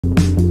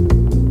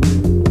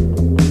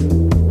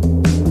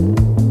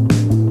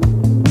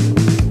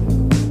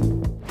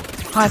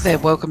Hi there,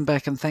 welcome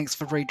back and thanks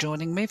for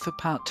rejoining me for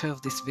part 2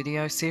 of this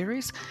video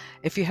series.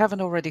 If you haven't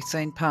already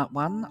seen part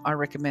 1, I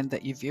recommend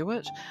that you view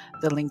it.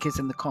 The link is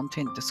in the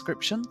content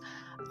description.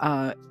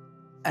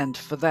 And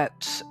for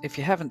that, if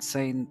you haven't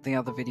seen the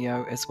other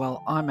video as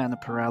well, I'm Anna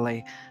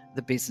Pirelli,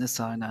 the business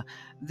owner.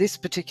 This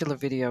particular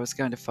video is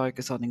going to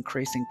focus on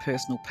increasing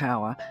personal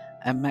power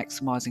and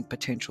maximising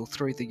potential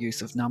through the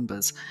use of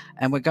numbers.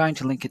 And we're going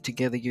to link it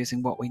together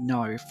using what we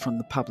know from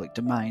the public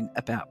domain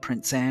about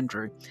Prince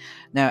Andrew.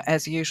 Now,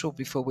 as usual,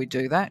 before we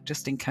do that,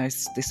 just in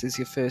case this is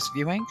your first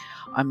viewing,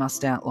 I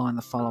must outline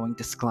the following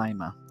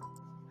disclaimer.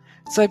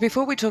 So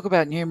before we talk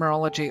about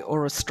numerology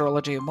or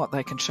astrology and what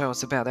they can show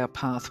us about our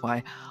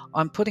pathway,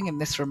 I'm putting in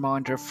this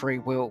reminder of free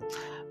will.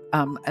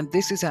 And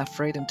this is our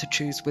freedom to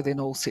choose within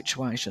all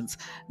situations.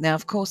 Now,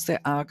 of course, there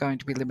are going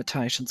to be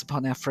limitations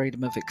upon our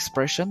freedom of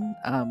expression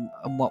and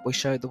what we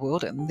show the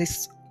world. And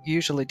this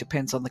usually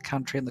depends on the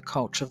country and the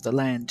culture of the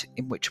land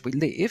in which we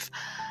live.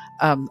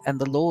 And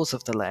the laws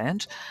of the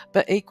land.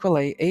 But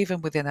equally,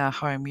 even within our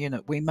home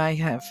unit, we may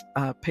have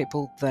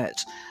people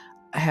that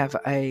have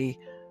a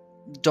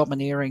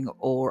domineering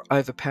or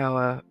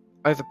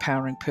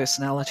overpowering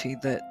personality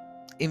that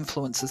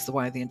influences the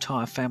way the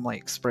entire family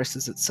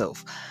expresses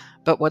itself.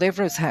 But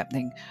whatever is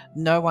happening,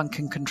 no one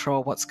can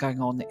control what's going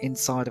on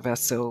inside of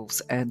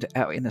ourselves and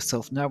our inner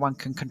self. No one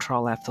can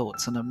control our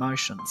thoughts and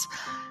emotions.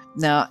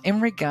 Now, in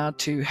regard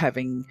to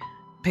having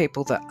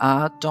people that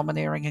are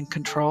domineering and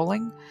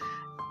controlling,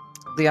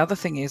 the other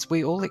thing is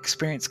we all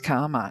experience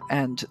karma,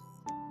 and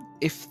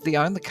if the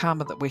only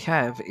karma that we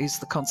have is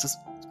the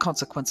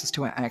consequences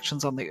to our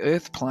actions on the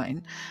earth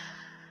plane,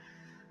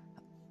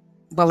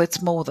 well,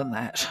 it's more than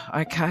that,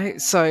 okay?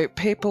 So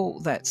people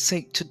that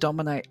seek to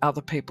dominate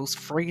other people's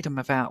freedom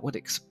of outward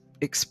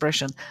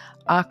expression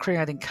are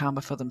creating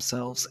karma for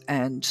themselves,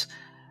 and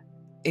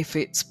if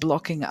it's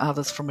blocking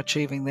others from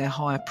achieving their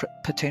higher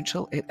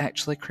potential, it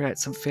actually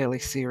creates some fairly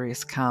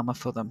serious karma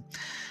for them.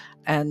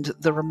 And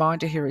the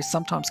reminder here is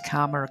sometimes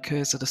karma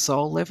occurs at a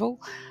soul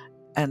level,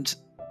 and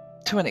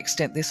to an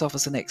extent this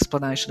offers an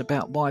explanation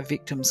about why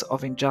victims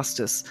of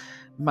injustice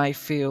may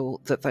feel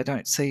that they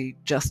don't see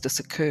justice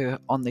occur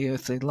on the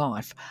earthly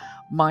life.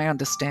 My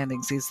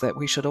understanding is that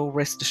we should all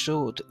rest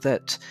assured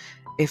that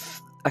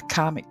if a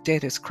karmic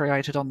debt is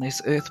created on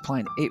this earth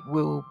plane, it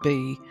will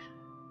be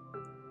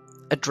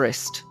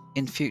addressed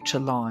in future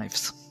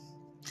lives,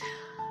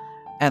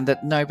 and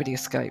that nobody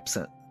escapes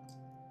it.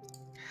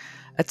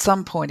 At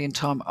some point in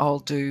time, I'll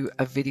do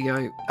a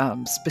video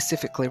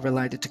specifically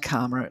related to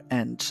karma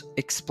and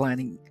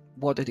explaining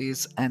what it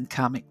is and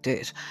karmic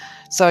debt.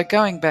 So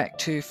going back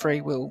to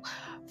free will,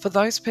 for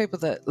those people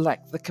that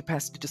lack the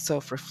capacity to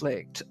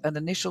self-reflect, an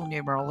initial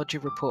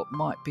numerology report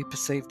might be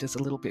perceived as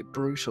a little bit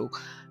brutal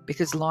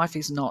because life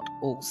is not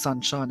all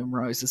sunshine and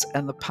roses,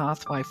 and the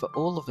pathway for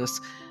all of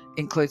us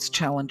includes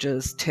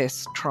challenges,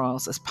 tests,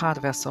 trials as part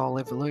of our soul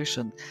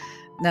evolution.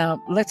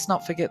 Now, let's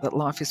not forget that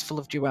life is full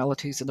of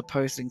dualities and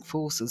opposing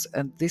forces,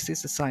 and this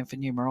is the same for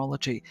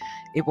numerology.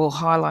 It will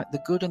highlight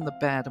the good and the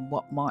bad and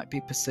what might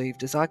be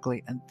perceived as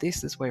ugly, and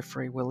this is where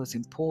free will is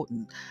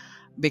important,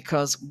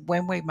 because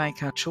when we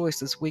make our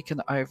choices, we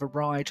can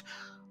override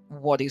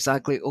what is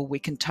ugly, or we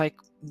can take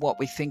what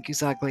we think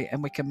is ugly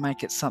and we can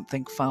make it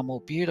something far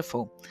more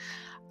beautiful.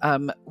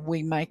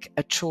 We make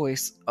a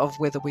choice of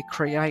whether we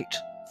create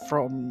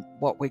from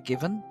what we're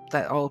given.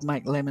 That old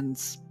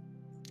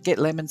get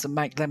lemons and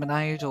make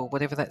lemonade, or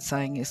whatever that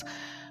saying is.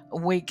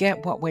 We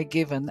get what we're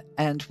given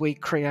and we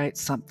create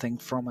something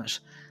from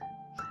it.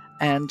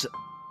 And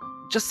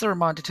just a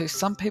reminder too,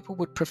 some people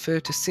would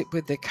prefer to sit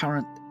with their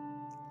current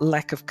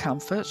lack of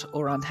comfort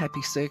or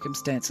unhappy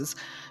circumstances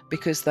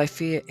because they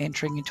fear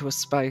entering into a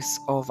space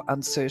of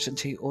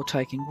uncertainty or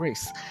taking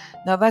risks.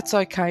 Now, that's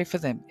okay for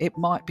them. It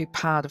might be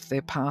part of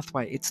their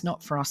pathway. It's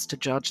not for us to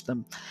judge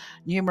them.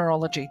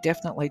 Numerology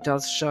definitely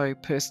does show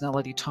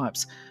personality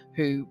types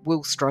who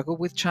will struggle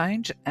with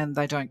change and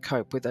they don't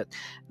cope with it.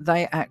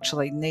 They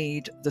actually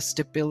need the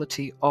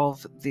stability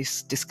of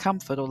this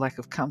discomfort or lack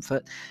of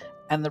comfort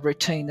and the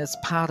routine as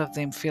part of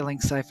them feeling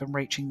safe and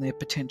reaching their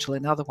potential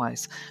in other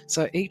ways.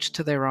 So each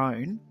to their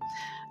own.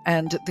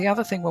 And the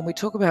other thing, when we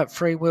talk about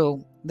free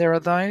will, there are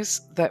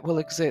those that will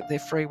exert their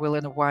free will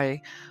in a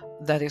way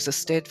that is a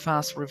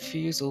steadfast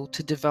refusal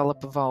to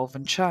develop, evolve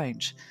and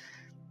change.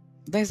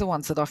 These are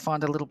ones that I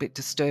find a little bit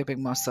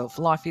disturbing myself.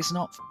 Life is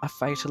not a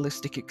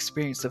fatalistic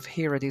experience of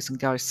here it is and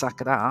go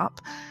suck it up.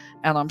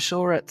 And I'm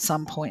sure at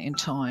some point in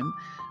time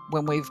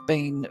when we've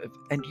been,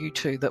 and you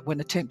too, that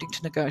when attempting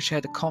to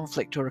negotiate a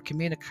conflict or a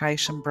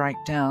communication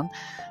breakdown,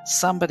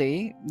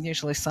 somebody,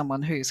 usually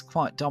someone who's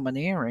quite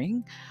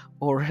domineering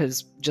or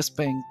has just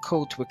been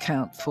called to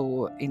account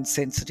for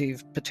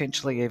insensitive,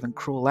 potentially even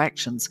cruel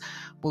actions,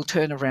 will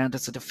turn around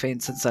as a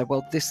defence and say,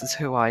 well, this is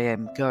who I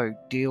am, go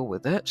deal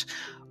with it.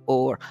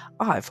 Or,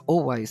 I've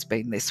always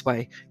been this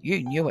way,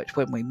 you knew it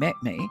when we met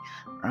me,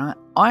 right?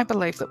 I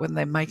believe that when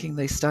they're making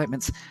these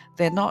statements,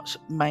 they're not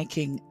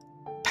making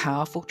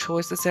powerful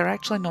choices. They're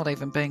actually not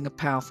even being a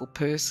powerful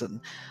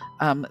person.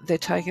 They're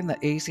taking the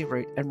easy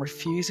route and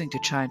refusing to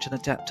change and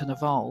adapt and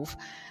evolve.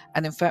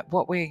 And in fact,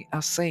 what we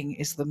are seeing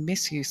is the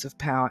misuse of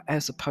power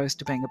as opposed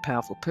to being a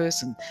powerful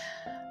person,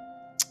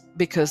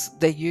 because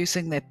they're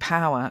using their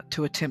power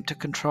to attempt to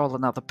control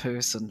another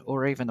person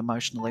or even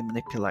emotionally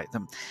manipulate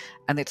them.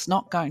 And it's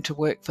not going to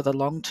work for the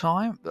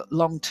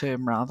long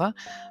term rather,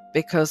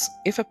 because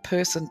if a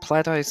person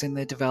plateaus in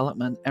their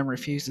development and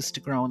refuses to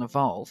grow and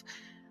evolve,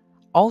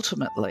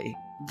 ultimately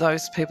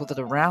those people that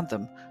are around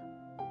them,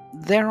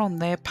 they're on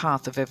their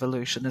path of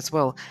evolution as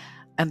well.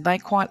 And they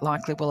quite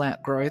likely will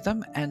outgrow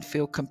them and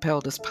feel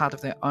compelled as part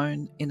of their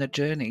own inner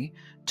journey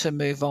to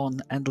move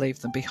on and leave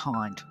them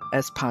behind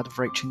as part of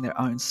reaching their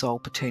own soul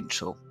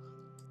potential.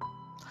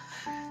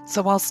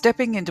 So while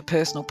stepping into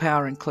personal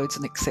power includes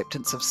an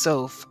acceptance of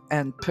self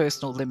and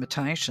personal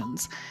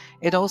limitations,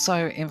 it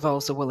also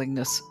involves a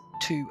willingness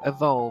to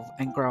evolve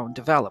and grow and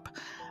develop.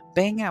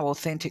 Being our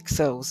authentic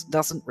selves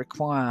doesn't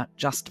require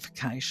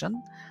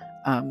justification,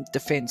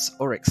 defense,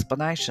 or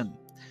explanation.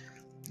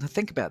 Now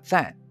think about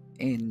that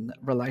in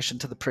relation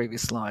to the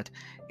previous slide.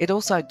 It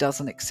also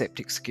doesn't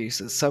accept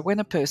excuses. So when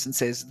a person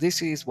says,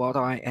 "This is what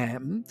I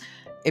am,"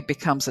 it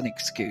becomes an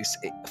excuse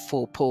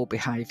for poor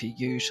behavior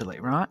usually,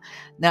 right?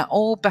 Now,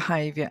 all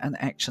behavior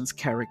and actions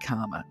carry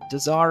karma,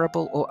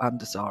 desirable or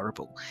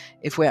undesirable.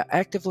 If we're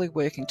actively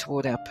working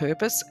toward our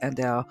purpose and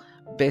our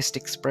best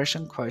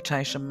expression,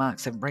 quotation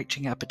marks, and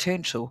reaching our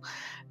potential,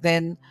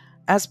 then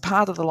as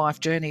part of the life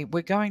journey,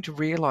 we're going to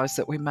realize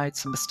that we made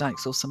some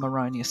mistakes or some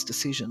erroneous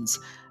decisions,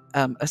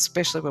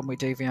 especially when we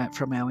deviate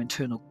from our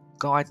internal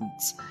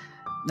guidance.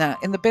 Now,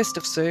 in the best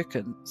of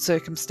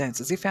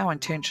circumstances, if our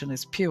intention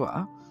is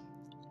pure,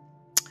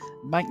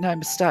 make no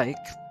mistake,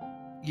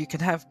 you can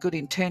have good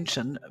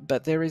intention,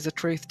 but there is a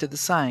truth to the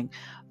saying,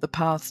 the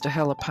paths to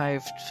hell are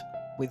paved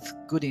with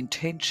good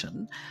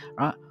intention,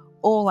 right?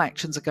 All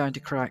actions are going to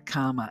create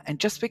karma. And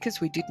just because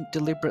we didn't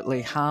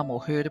deliberately harm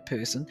or hurt a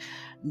person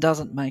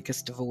doesn't make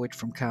us devoid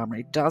from karma.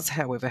 It does,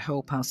 however,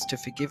 help us to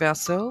forgive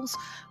ourselves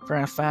for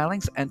our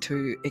failings and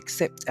to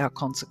accept our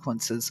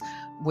consequences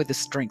with a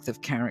strength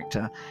of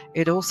character.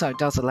 It also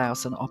does allow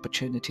us an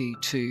opportunity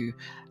to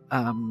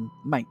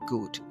make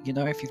good. You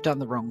know, if you've done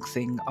the wrong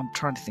thing, I'm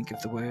trying to think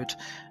of the word,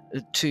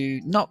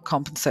 to not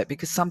compensate,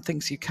 because some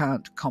things you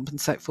can't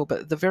compensate for, but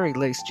at the very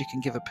least you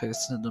can give a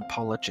person an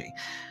apology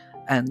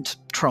and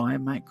try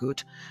and make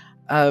good.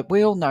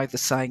 We all know the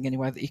saying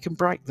anyway, that you can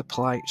break the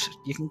plate,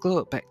 you can glue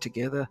it back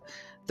together,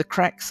 the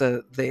cracks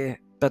are there,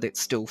 but it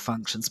still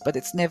functions, but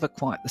it's never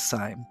quite the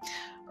same,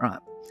 right?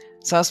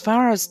 So as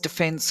far as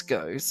defense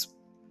goes,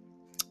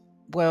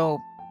 well,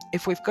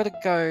 if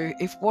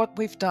what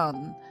we've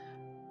done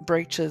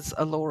breaches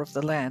a law of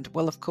the land,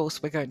 well, of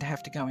course, we're going to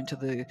have to go into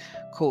the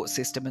court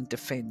system and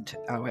defend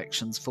our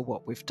actions for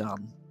what we've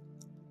done.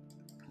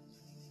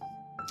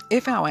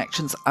 If our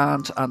actions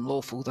aren't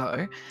unlawful,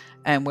 though,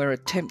 and we're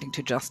attempting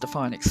to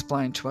justify and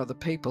explain to other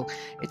people,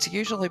 it's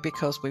usually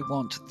because we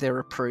want their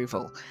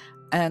approval.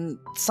 And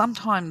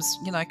sometimes,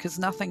 you know, because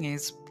nothing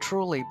is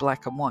truly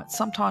black and white,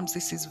 sometimes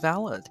this is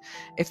valid.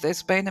 If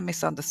there's been a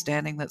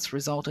misunderstanding that's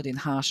resulted in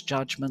harsh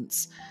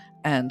judgments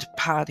and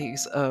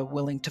parties are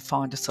willing to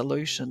find a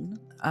solution,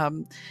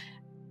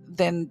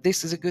 then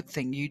this is a good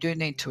thing. You do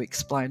need to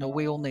explain, or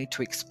we all need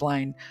to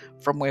explain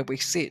from where we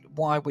sit,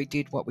 why we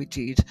did what we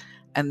did,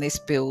 and this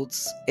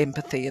builds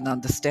empathy and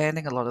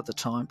understanding a lot of the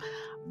time.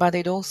 But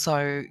it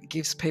also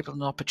gives people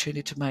an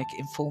opportunity to make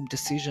informed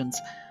decisions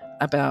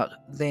about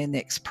their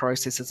next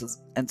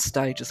processes and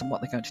stages and what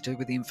they're going to do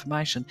with the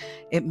information.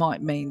 It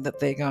might mean that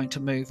they're going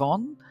to move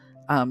on,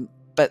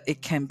 but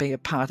it can be a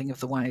parting of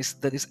the ways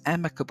that is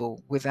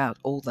amicable without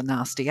all the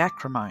nasty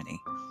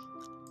acrimony.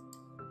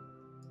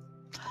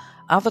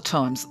 Other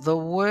times, the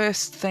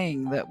worst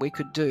thing that we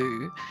could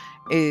do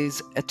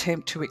is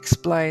attempt to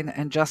explain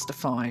and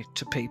justify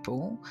to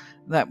people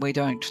that we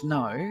don't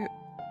know,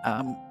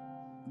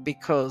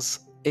 because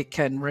it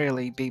can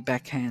really be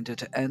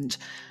backhanded. And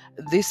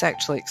this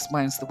actually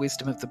explains the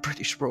wisdom of the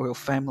British royal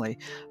family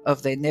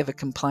of their never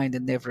complain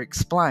and never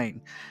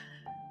explain.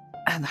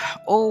 And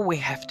all we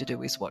have to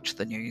do is watch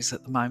the news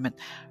at the moment.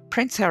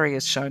 Prince Harry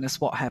has shown us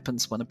what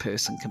happens when a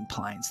person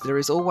complains. There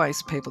is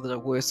always people that are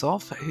worse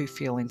off who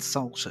feel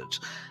insulted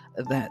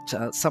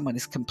that someone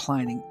is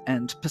complaining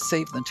and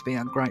perceive them to be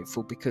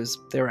ungrateful because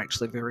they're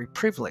actually very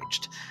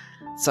privileged.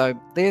 So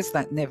there's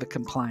that never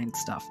complain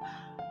stuff.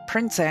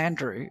 Prince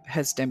Andrew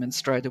has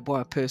demonstrated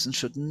why a person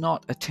should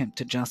not attempt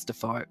to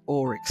justify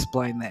or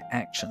explain their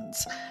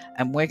actions.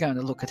 And we're going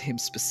to look at him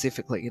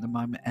specifically in a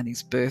moment and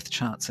his birth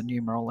charts and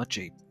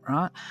numerology,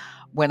 right?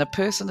 When a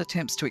person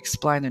attempts to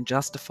explain and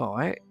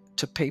justify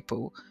to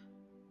people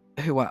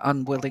who are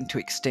unwilling to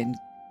extend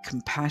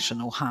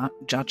compassion or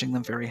judging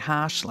them very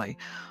harshly,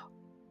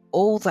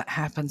 all that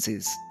happens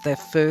is they're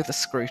further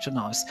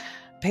scrutinised.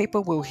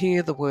 People will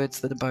hear the words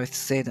that are both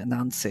said and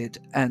unsaid,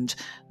 and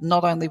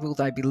not only will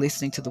they be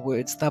listening to the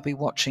words, they'll be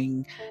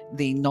watching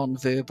the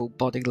non-verbal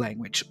body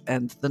language,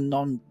 and the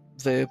non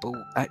verbal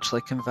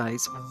actually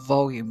conveys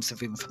volumes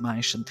of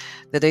information,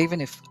 that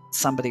even if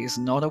somebody is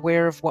not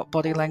aware of what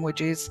body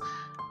language is,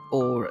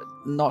 or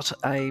not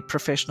a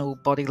professional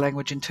body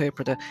language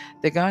interpreter,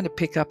 they're going to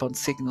pick up on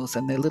signals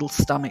and their little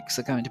stomachs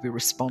are going to be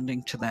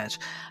responding to that.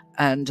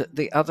 And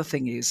the other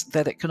thing is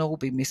that it can all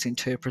be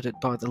misinterpreted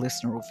by the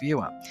listener or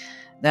viewer.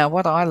 Now,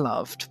 what I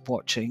loved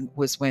watching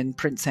was when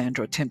Prince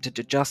Andrew attempted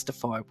to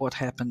justify what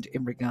happened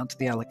in regard to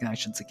the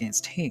allegations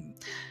against him.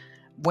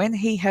 When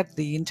he had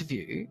the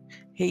interview,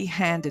 he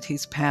handed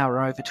his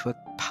power over to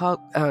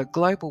a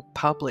global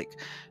public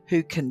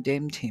who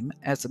condemned him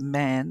as a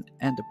man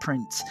and a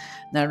prince.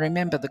 Now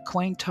remember, the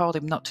Queen told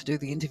him not to do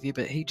the interview,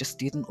 but he just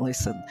didn't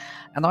listen.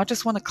 And I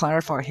just want to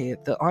clarify here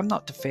that I'm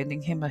not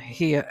defending him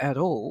here at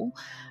all.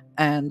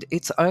 And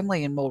it's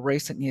only in more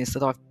recent years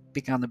that I've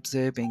begun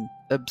observing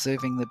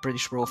the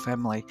British royal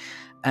family,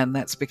 and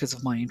that's because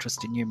of my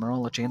interest in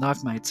numerology, and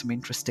I've made some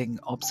interesting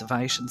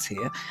observations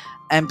here,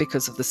 and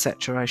because of the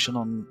saturation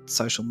on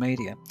social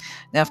media.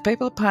 Now, if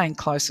people are paying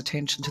close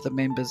attention to the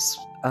members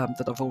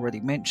that I've already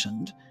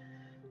mentioned,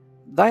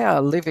 they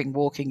are living,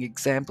 walking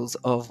examples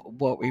of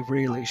what we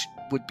really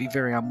would be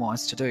very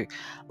unwise to do.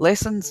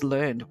 Lessons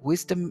learned,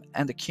 wisdom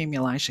and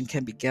accumulation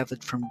can be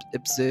gathered from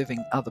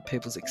observing other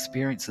people's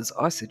experiences.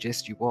 I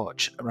suggest you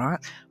watch, right?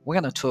 We're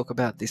going to talk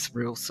about this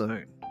real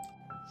soon.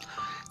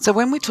 So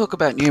when we talk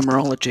about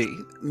numerology,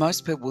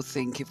 most people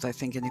think, if they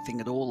think anything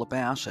at all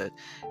about it,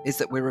 is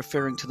that we're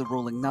referring to the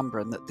ruling number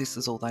and that this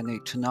is all they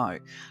need to know.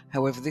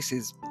 However, this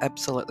is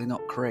absolutely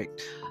not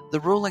correct. The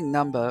ruling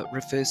number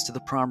refers to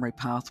the primary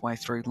pathway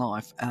through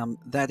life.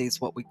 That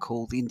is what we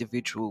call the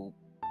individual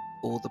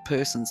or the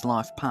person's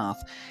life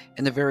path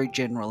in a very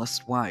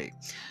generalist way.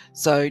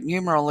 So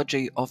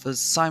numerology offers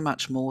so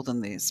much more than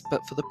this,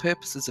 but for the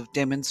purposes of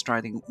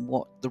demonstrating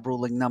what the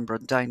ruling number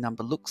and day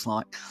number looks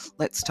like,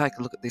 let's take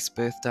a look at this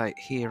birth date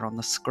here on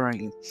the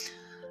screen.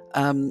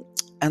 And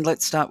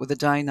let's start with the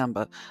day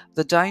number.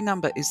 The day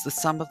number is the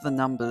sum of the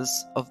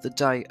numbers of the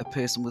day a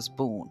person was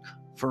born.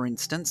 For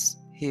instance,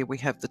 here we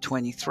have the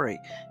 23.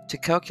 To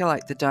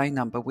calculate the day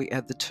number, we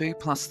add the 2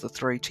 plus the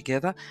 3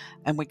 together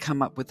and we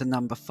come up with the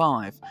number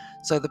 5.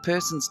 So the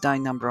person's day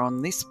number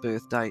on this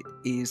birth date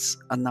is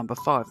a number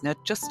 5. Now,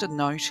 just a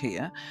note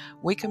here,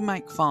 we can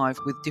make 5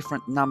 with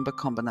different number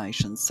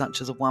combinations,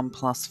 such as a 1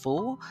 plus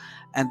 4,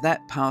 and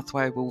that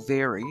pathway will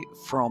vary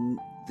from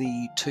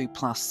the 2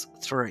 plus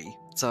 3.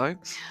 So,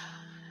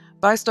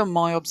 based on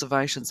my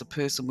observations, a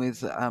person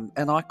with,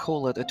 and I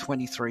call it a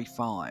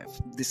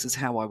 23-5. This is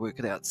how I work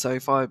it out. So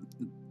if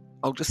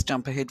I'll just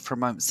jump ahead for a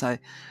moment, say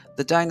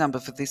the day number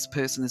for this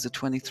person is a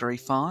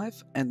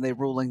 23-5 and their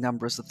ruling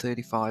number is a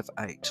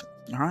 35-8.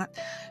 All right.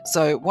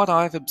 So what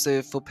I've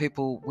observed for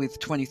people with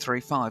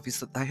 23-5 is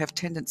that they have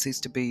tendencies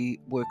to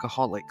be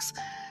workaholics.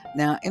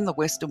 Now, in the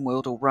Western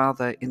world, or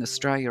rather in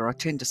Australia, I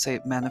tend to see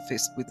it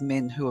manifest with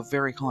men who are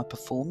very high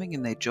performing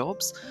in their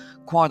jobs,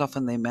 quite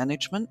often their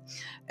management,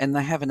 and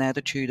they have an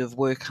attitude of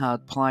work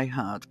hard, play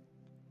hard.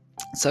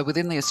 So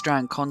within the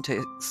Australian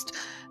context,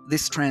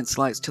 this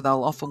translates to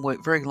they'll often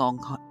work very long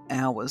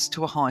hours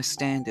to a high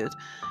standard,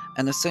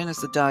 and as soon as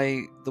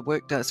the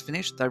work day is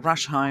finished, they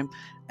rush home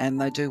and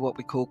they do what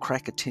we call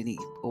crack a tinny,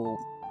 or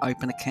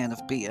open a can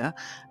of beer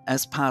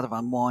as part of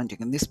unwinding,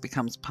 and this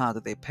becomes part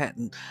of their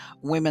pattern.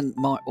 Women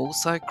might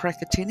also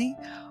crack a tinny,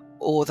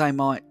 or they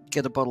might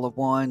get a bottle of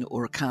wine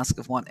or a cask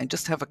of wine and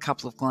just have a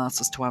couple of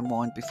glasses to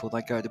unwind before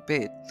they go to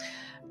bed.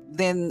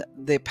 Then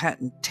their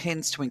pattern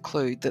tends to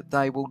include that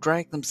they will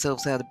drag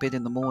themselves out of bed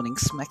in the morning,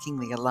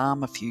 smacking the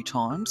alarm a few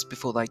times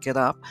before they get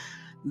up.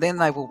 Then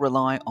they will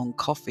rely on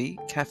coffee,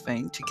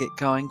 caffeine, to get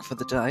going for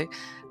the day.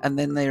 And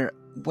then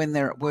when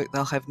they're at work,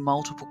 they'll have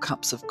multiple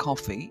cups of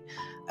coffee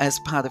as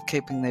part of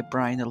keeping their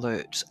brain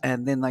alert.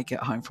 And then they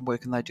get home from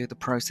work and they do the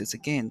process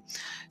again.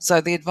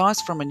 So the advice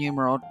from a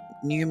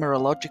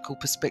numerological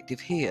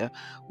perspective here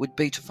would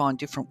be to find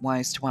different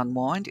ways to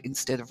unwind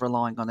instead of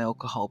relying on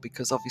alcohol,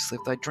 because obviously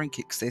if they drink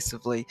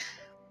excessively,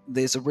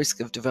 there's a risk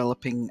of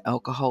developing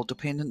alcohol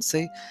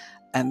dependency,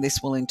 and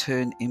this will in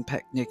turn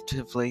impact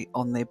negatively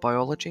on their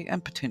biology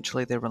and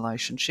potentially their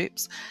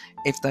relationships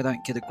if they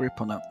don't get a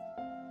grip on it.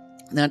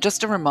 Now,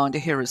 just a reminder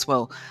here as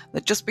well,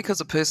 that just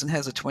because a person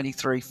has a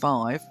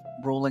 23-5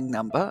 ruling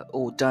number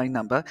or day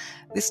number,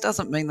 this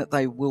doesn't mean that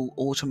they will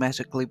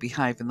automatically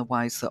behave in the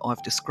ways that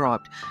I've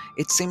described.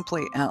 It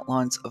simply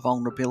outlines a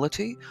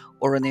vulnerability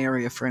or an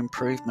area for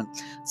improvement.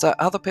 So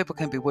other people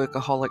can be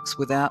workaholics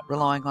without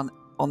relying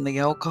on the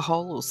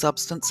alcohol or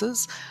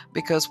substances,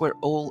 because we're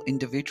all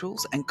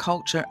individuals, and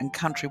culture and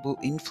country will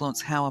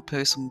influence how a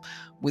person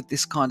with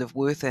this kind of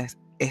worth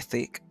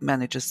ethic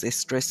manages their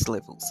stress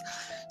levels.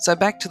 So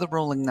back to the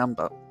ruling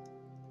number.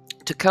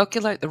 To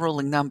calculate the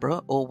ruling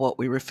number, or what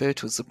we refer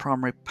to as the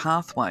primary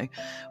pathway,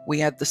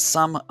 we add the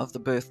sum of the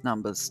birth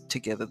numbers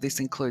together. This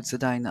includes the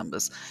day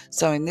numbers.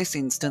 So in this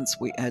instance,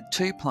 we add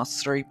 2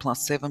 plus 3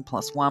 plus 7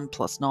 plus 1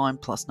 plus 9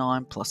 plus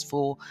 9 plus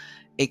 4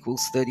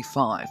 equals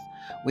 35.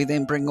 We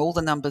then bring all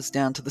the numbers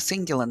down to the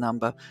singular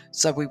number,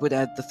 so we would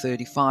add the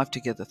 35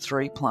 together.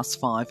 3 plus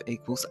 5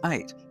 equals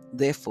 8.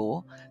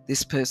 Therefore,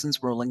 this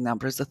person's ruling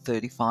number is a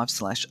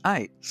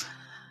 35/8.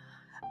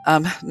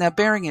 Now,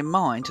 bearing in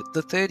mind,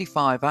 the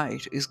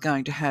 35/8 is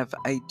going to have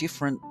a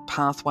different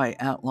pathway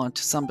outlined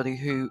to somebody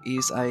who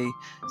is a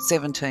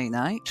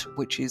 17/8,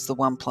 which is the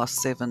 1 plus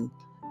 7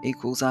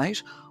 equals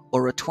 8,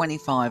 or a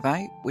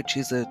 25/8, which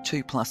is a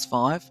 2 plus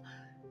 5,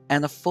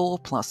 and a 4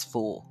 plus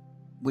 4,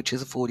 which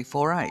is a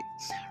 44/8.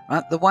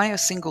 Right? The way a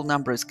single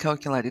number is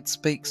calculated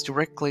speaks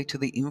directly to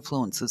the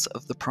influences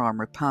of the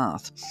primary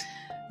path.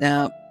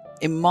 Now,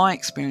 in my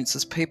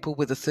experiences, people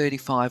with a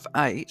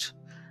 35/8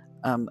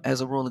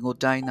 as a ruling or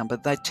day number,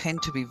 they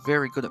tend to be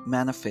very good at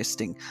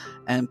manifesting,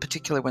 and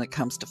particularly when it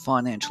comes to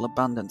financial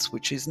abundance,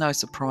 which is no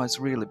surprise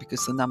really,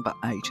 because the number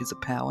 8 is a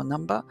power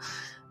number.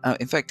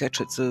 In fact,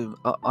 actually,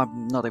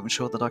 I'm not even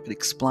sure that I could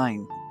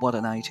explain what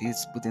an 8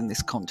 is within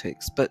this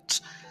context, but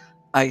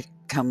 8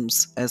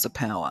 comes as a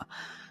power.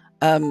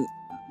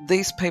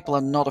 These people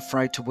are not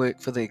afraid to work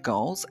for their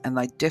goals, and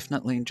they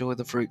definitely enjoy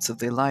the fruits of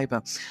their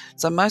labour.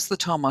 So most of the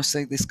time I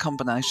see this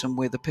combination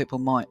where the people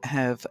might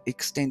have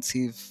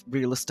extensive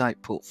real estate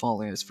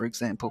portfolios, for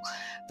example.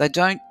 They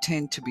don't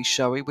tend to be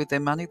showy with their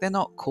money. They're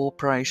not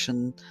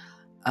corporation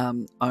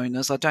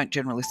owners. I don't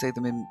generally see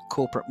them in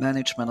corporate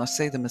management. I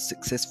see them as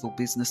successful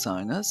business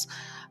owners.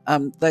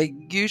 They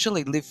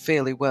usually live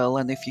fairly well,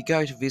 and if you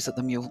go to visit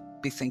them, you'll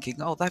be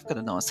thinking, oh, they've got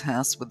a nice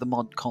house with the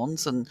mod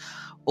cons and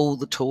all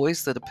the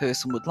toys that a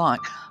person would like,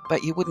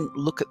 but you wouldn't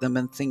look at them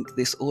and think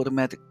this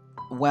automatic,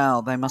 wow,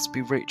 they must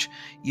be rich.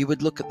 You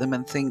would look at them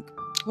and think,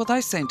 well,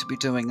 they seem to be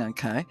doing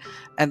okay.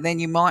 And then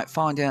you might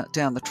find out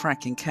down the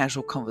track in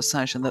casual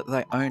conversation that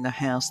they own a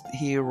house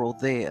here or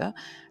there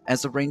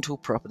as a rental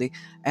property.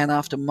 And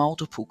after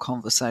multiple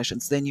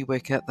conversations, then you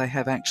work out they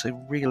have actually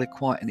really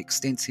quite an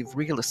extensive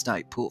real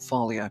estate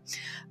portfolio.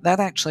 That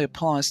actually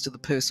applies to the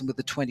person with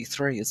the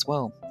 23 as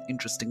well.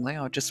 Interestingly,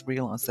 I just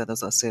realised that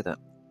as I said it.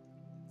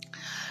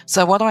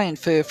 So what I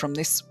infer from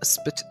this,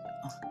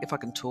 if I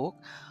can talk,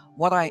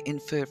 what I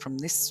infer from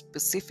this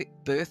specific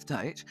birth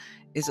date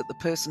is that the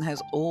person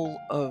has all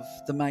of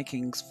the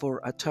makings for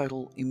a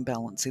total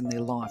imbalance in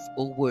their life,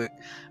 all work,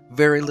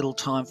 very little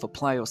time for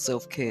play or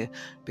self-care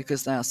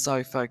because they are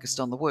so focused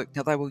on the work.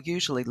 Now, they will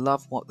usually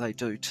love what they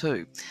do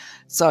too.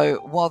 So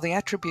while the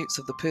attributes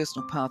of the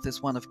personal path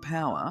is one of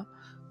power,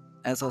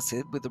 as I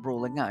said, with the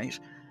ruling 8,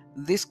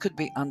 this could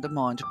be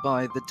undermined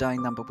by the day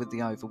number with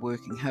the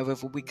overworking.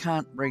 However, we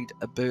can't read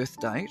a birth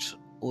date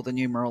or the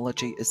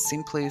numerology as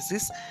simply as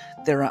this.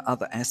 There are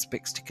other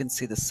aspects to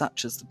consider,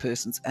 such as the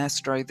person's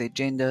astro, their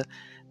gender,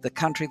 the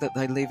country that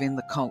they live in,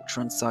 the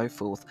culture, and so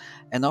forth.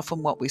 And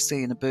often what we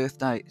see in a birth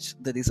date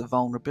that is a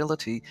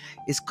vulnerability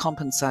is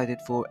compensated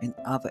for in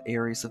other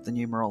areas of the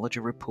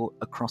numerology report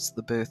across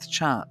the birth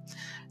chart.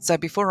 So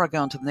before I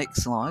go on to the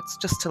next slides,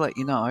 just to let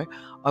you know,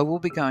 I will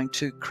be going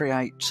to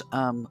create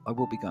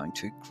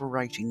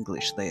great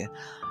English there.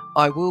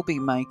 I will be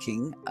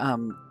making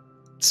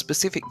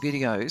specific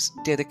videos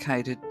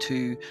dedicated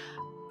to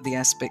the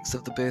aspects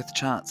of the birth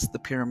charts, the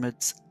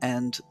pyramids,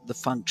 and the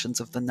functions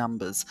of the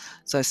numbers.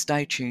 So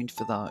stay tuned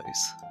for those.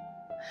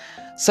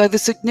 So the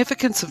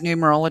significance of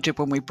numerology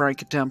when we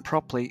break it down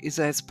properly is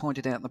as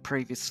pointed out in the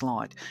previous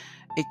slide.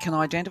 It can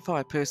identify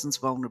a person's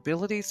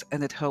vulnerabilities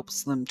and it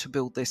helps them to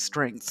build their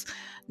strengths.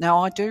 Now,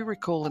 I do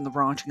recall in the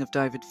writing of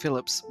David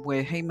Phillips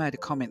where he made a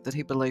comment that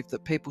he believed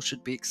that people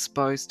should be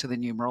exposed to the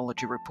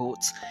numerology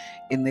reports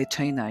in their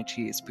teenage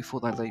years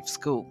before they leave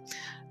school.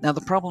 Now, the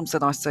problems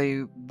that I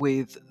see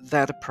with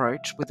that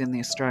approach within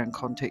the Australian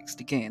context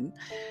again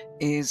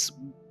is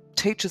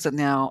teachers are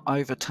now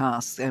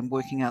overtasked and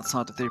working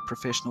outside of their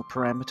professional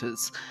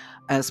parameters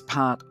as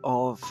part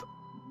of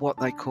what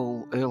they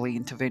call early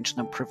intervention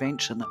and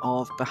prevention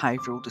of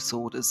behavioural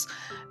disorders,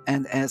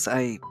 and as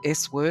a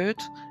S word,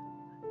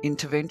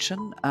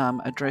 intervention,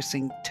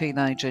 addressing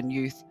teenage and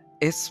youth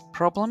S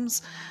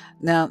problems.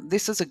 Now,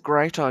 this is a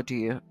great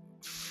idea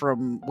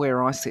from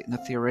where I sit in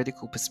a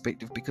theoretical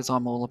perspective because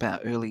I'm all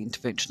about early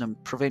intervention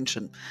and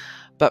prevention.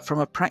 But from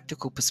a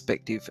practical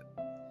perspective,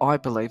 I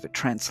believe it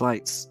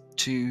translates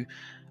to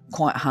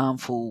quite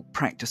harmful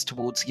practice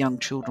towards young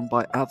children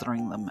by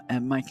othering them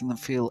and making them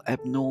feel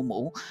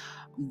abnormal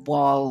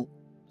while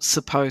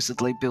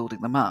supposedly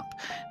building them up.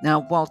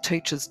 Now, while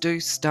teachers do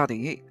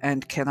study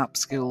and can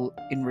upskill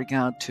in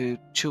regard to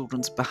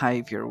children's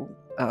behavioural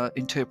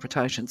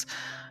interpretations,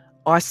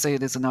 I see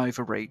it as an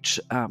overreach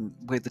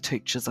where the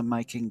teachers are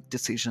making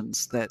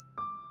decisions that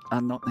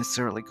are not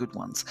necessarily good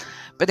ones.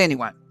 But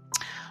anyway,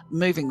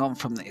 moving on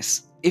from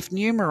this, if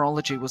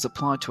numerology was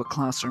applied to a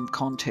classroom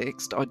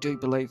context, I do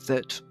believe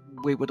that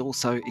we would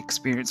also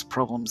experience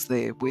problems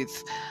there with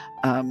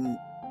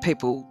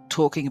people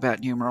talking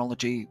about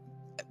numerology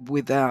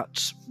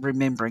without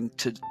remembering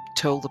to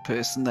tell the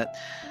person that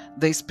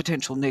these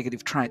potential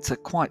negative traits are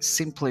quite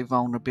simply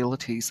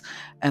vulnerabilities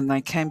and they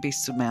can be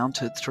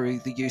surmounted through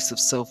the use of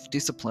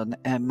self-discipline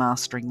and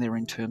mastering their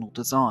internal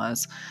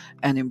desires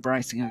and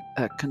embracing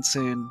a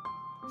concern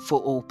for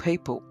all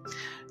people.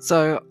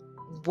 So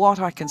what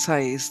I can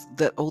say is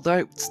that although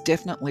it's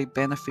definitely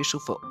beneficial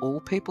for all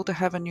people to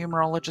have a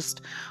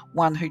numerologist,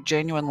 one who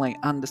genuinely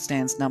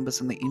understands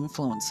numbers and the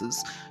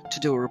influences, to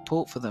do a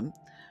report for them,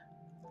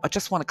 I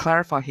just want to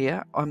clarify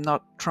here, I'm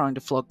not trying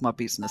to flog my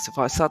business. If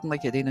I suddenly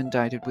get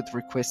inundated with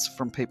requests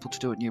from people to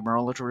do a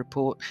numerology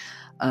report,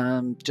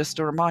 just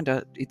a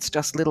reminder, it's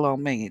just little old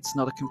me. It's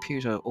not a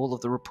computer. All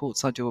of the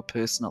reports I do are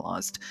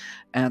personalised,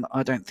 and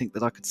I don't think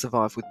that I could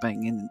survive with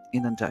being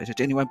inundated.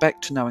 Anyway,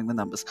 back to knowing the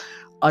numbers.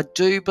 I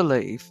do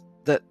believe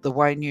that the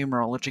way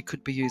numerology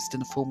could be used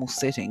in a formal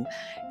setting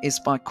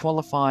is by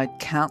qualified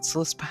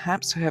counsellors,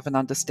 perhaps, who have an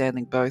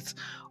understanding both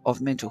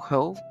of mental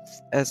health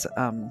as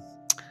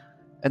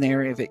an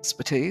area of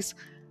expertise,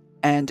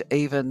 and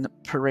even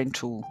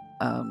parental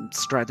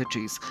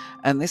strategies.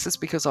 And this is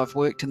because I've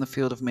worked in the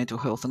field of mental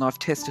health and I've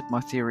tested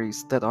my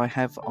theories that I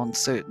have on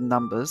certain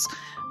numbers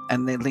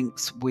and their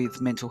links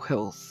with mental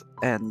health.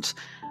 And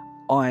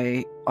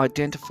I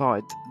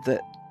identified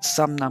that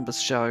some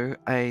numbers show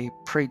a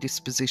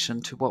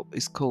predisposition to what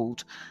is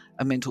called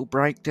a mental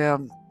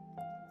breakdown,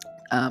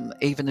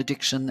 even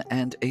addiction,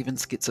 and even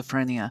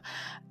schizophrenia.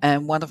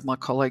 And one of my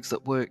colleagues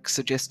at work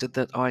suggested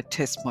that I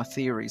test my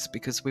theories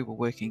because we were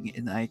working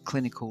in a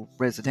clinical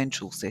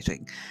residential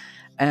setting.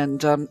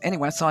 And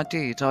anyway, so I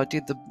did. I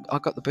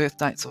got the birth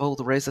dates of all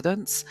the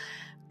residents,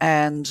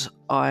 and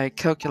I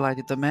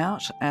calculated them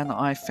out, and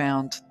I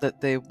found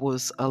that there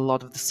was a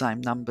lot of the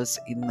same numbers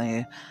in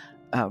there,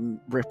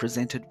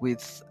 represented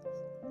with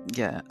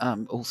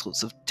all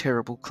sorts of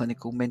terrible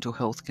clinical mental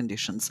health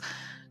conditions.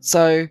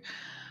 So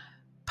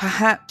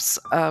perhaps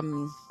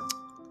I'll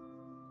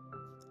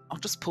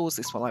just pause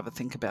this while I have a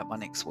think about my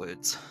next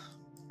words.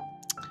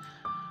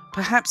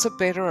 Perhaps a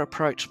better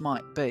approach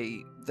might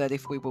be that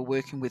if we were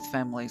working with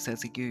families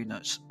as a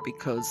unit,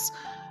 because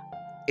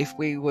if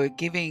we were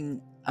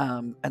giving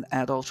an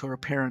adult or a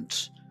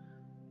parent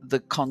the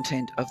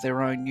content of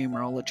their own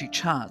numerology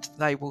chart,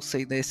 they will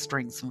see their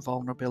strengths and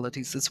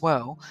vulnerabilities as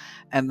well,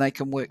 and they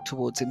can work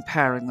towards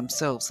empowering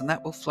themselves, and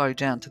that will flow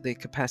down to their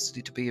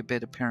capacity to be a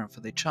better parent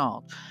for their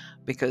child,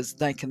 because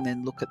they can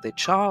then look at their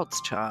child's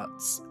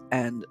charts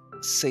and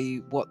see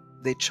what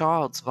their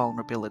child's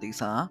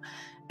vulnerabilities are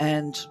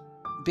and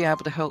be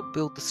able to help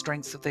build the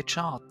strengths of their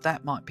child.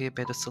 That might be a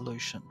better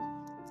solution.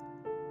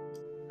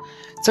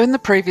 So in the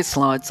previous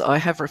slides, I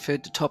have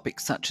referred to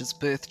topics such as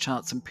birth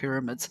charts and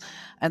pyramids,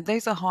 and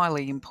these are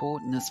highly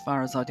important as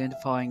far as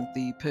identifying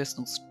the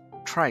personal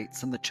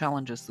traits and the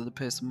challenges that a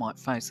person might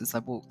face as they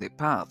walk their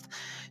path.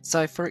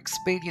 So for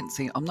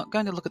expediency, I'm not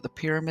going to look at the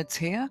pyramids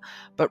here,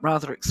 but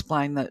rather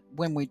explain that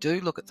when we do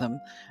look at them,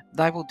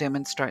 they will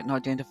demonstrate and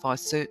identify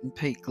certain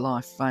peak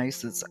life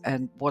phases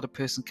and what a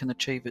person can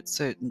achieve at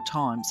certain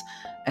times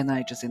and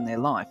ages in their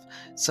life.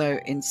 So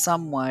in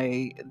some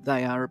way,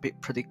 they are a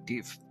bit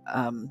predictive.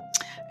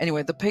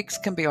 Anyway, the peaks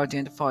can be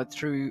identified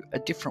through a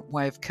different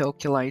way of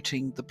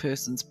calculating the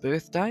person's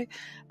birthday,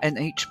 and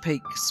each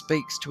peak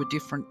speaks to a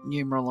different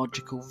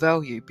numerological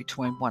value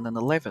between 1 and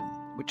 11,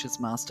 which is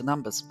master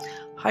numbers.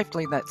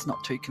 Hopefully that's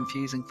not too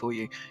confusing for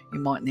you. You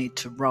might need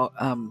to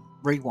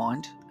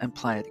rewind and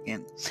play it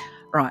again.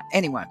 Right,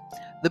 anyway,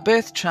 the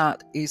birth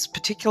chart is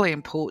particularly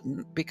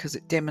important because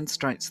it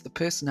demonstrates the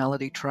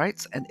personality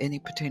traits and any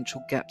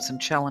potential gaps and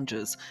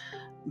challenges,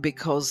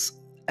 because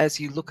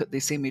as you look at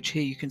this image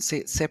here, you can see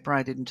it's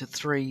separated into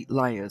 3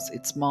 layers.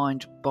 It's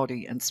mind,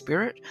 body, and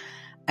spirit.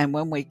 And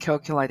when we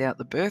calculate out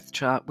the birth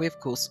chart, we of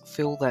course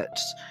fill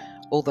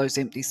all those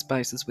empty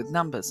spaces with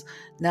numbers.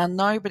 Now,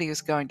 nobody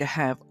is going to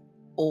have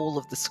all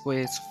of the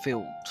squares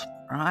filled,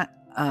 right?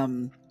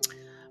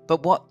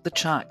 But what the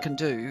chart can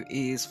do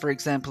is, for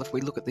example, if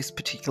we look at this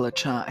particular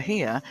chart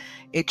here,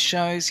 it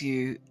shows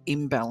you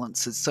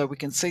imbalances. So we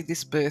can see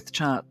this birth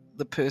chart,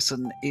 the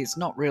person is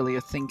not really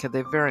a thinker,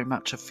 they're very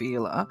much a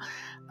feeler.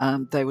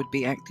 They would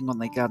be acting on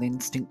their gut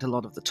instinct a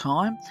lot of the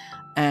time,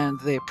 and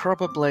they're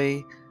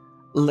probably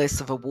less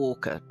of a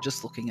walker.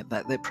 Just looking at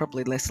that, they're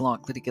probably less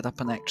likely to get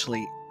up and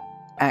actually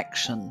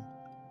action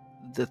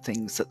the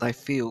things that they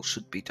feel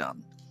should be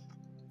done.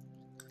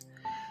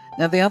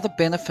 Now, the other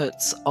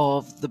benefits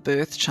of the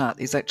birth chart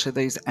is actually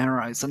these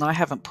arrows, and I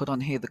haven't put on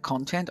here the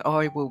content.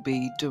 I will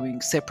be doing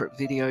separate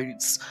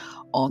videos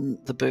on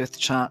the birth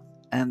chart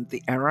and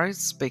the arrows,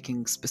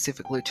 speaking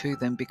specifically to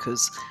them,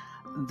 because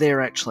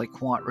they're actually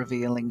quite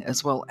revealing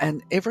as well.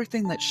 And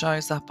everything that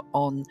shows up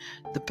on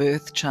the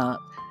birth chart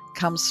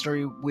comes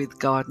through with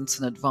guidance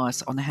and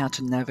advice on how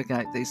to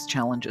navigate these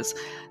challenges.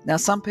 Now,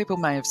 some people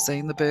may have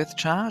seen the birth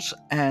chart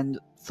and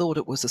thought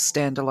it was a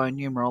standalone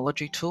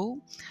numerology tool.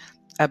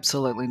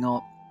 Absolutely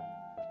not.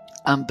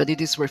 But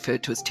it is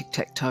referred to as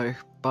tic-tac-toe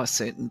by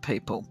certain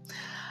people.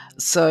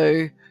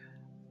 So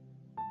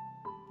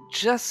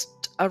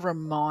just a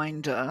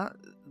reminder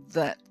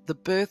that the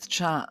birth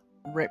chart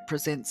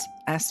represents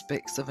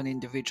aspects of an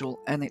individual,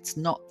 and it's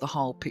not the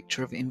whole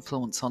picture of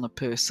influence on a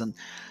person.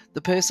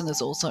 The person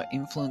is also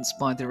influenced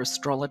by their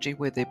astrology,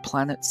 where their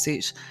planets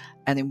sit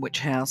and in which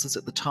houses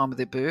at the time of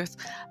their birth,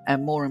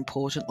 and more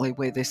importantly,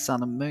 where their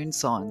sun and moon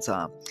signs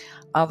are.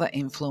 Other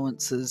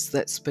influences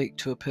that speak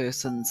to a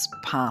person's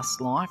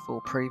past life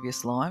or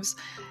previous lives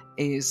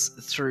is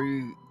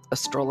through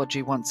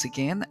astrology once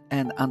again,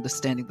 and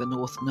understanding the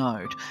North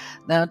Node.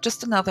 Now,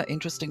 just another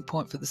interesting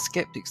point for the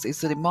skeptics is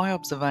that in my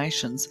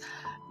observations,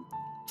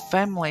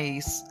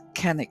 families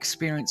can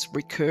experience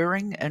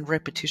recurring and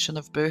repetition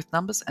of birth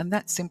numbers, and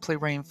that simply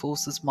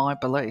reinforces my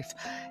belief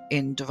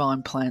in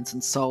divine plans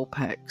and soul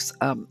packs.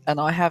 And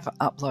I have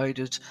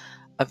uploaded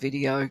a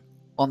video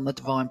on the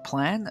divine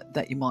plan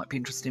that you might be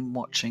interested in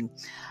watching.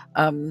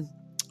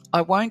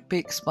 I won't be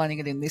explaining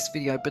it in this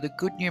video, but a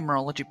good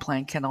numerology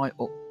plan can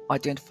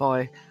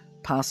identify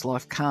past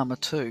life karma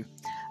too,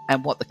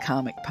 and what the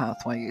karmic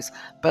pathway is,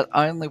 but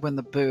only when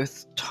the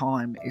birth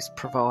time is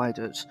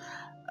provided.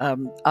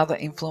 Other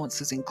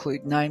influences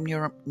include name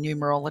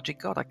numerology.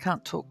 God, I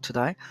can't talk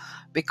today,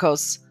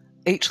 because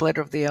each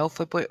letter of the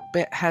alphabet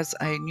has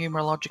a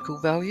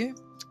numerological value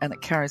and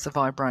it carries a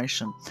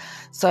vibration.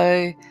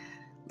 So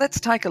let's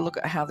take a look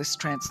at how this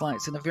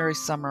translates in a very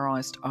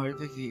summarised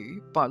overview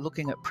by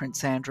looking at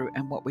Prince Andrew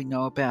and what we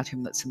know about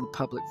him that's in the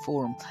public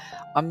forum.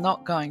 I'm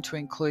not going to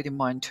include in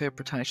my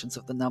interpretations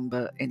of the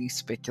number any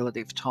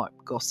speculative type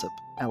gossip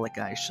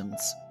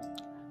allegations.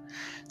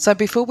 So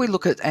before we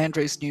look at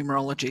Andrew's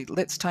numerology,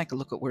 let's take a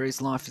look at where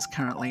his life is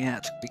currently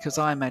at, because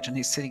I imagine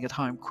he's sitting at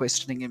home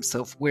questioning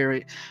himself,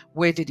 where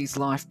did his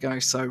life go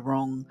so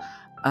wrong?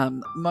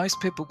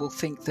 Most people will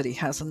think that he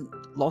hasn't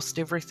lost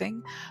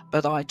everything,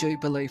 but I do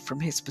believe from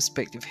his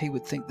perspective he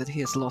would think that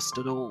he has lost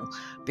it all,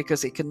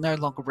 because he can no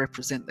longer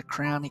represent the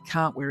crown, he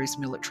can't wear his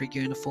military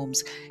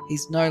uniforms,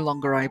 he's no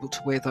longer able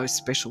to wear those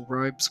special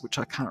robes, which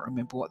I can't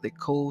remember what they're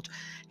called.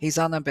 He's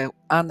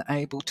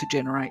unable to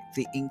generate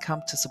the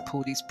income to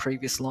support his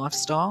previous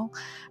lifestyle,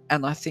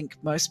 and I think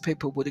most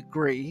people would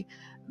agree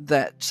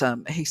that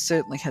he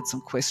certainly had some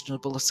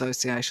questionable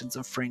associations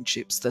and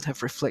friendships that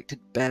have reflected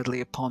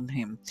badly upon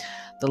him.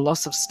 The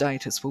loss of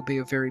status will be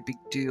a very big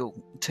deal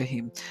to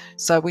him.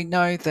 So we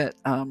know that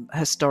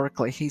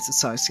historically he's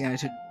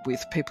associated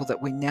with people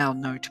that we now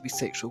know to be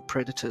sexual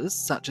predators,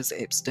 such as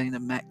Epstein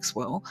and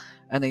Maxwell,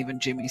 and even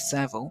Jimmy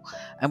Savile.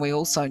 And we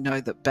also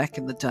know that back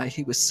in the day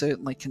he was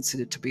certainly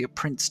considered to be a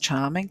Prince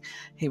Charming.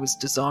 He was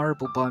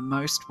desirable by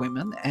most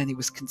women, and he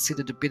was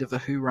considered a bit of a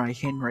hooray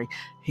Henry.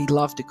 He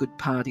loved a good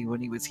party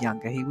when he was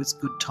younger. He was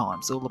good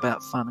times, all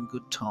about fun and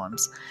good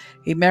times.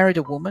 He married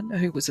a woman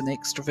who was an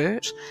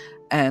extrovert,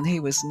 and he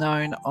was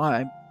known,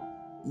 I'm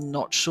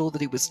not sure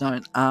that he was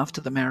known after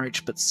the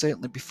marriage, but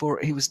certainly before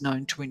it, he was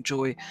known to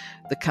enjoy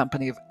the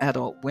company of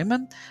adult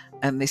women,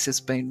 and this has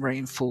been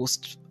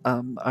reinforced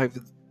over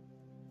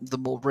the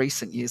more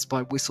recent years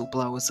by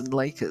whistleblowers and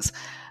leakers.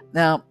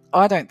 Now,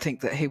 I don't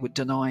think that he would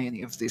deny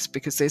any of this,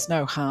 because there's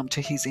no harm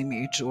to his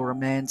image or a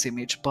man's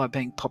image by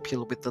being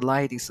popular with the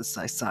ladies, as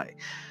they say.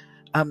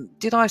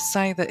 Did I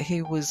say that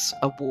he was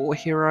a war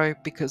hero?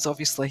 Because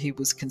obviously he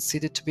was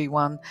considered to be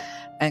one,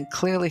 and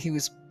clearly he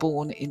was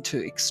born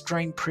into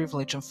extreme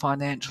privilege and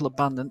financial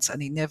abundance,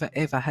 and he never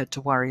ever had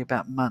to worry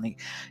about money.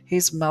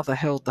 His mother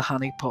held the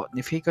honeypot, and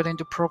if he got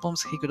into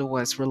problems, he could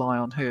always rely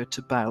on her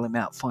to bail him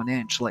out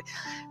financially.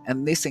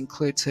 And this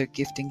includes her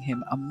gifting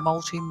him a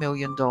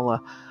multi-million-dollar,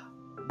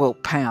 well,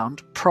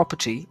 pound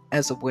property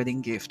as a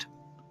wedding gift.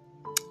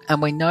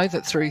 And we know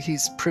that through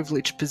his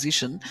privileged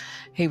position,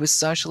 he was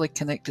socially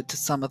connected to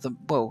some of the,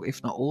 well,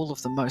 if not all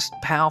of the most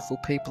powerful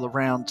people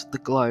around the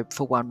globe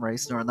for one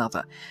reason or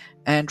another.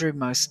 Andrew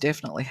most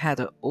definitely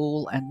had it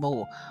all and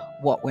more.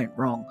 What went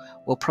wrong?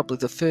 Well, probably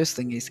the first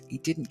thing is he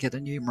didn't get a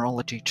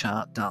numerology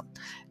chart done.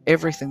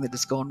 Everything that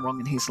has gone wrong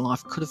in his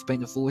life could have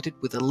been avoided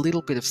with a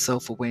little bit of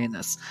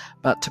self-awareness.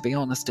 But to be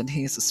honest, and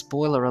here's a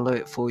spoiler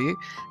alert for you,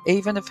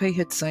 even if he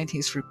had seen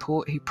his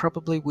report, he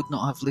probably would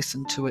not have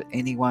listened to it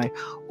anyway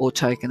or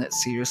taken it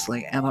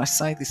seriously. And I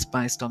say this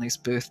based on his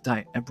birth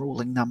date and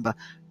ruling number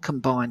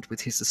combined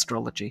with his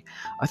astrology.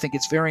 I think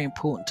it's very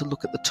important to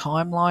look at the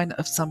timeline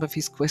of some of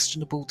his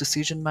questionable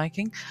decision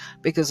making,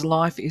 because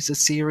life is a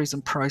series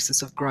and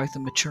process of growth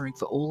and maturing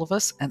for all of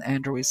us, and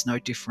Andrew is no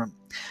different.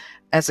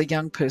 As a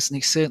young person,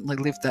 he certainly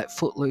lived that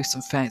footloose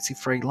and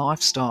fancy-free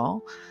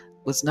lifestyle.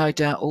 It was no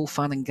doubt all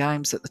fun and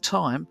games at the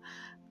time,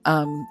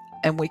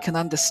 and we can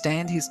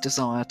understand his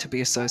desire to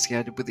be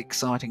associated with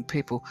exciting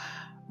people,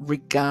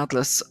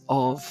 regardless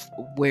of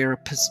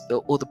where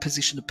or the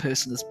position a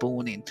person is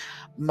born in.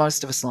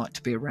 Most of us like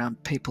to be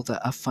around people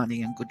that are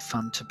funny and good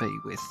fun to be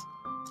with.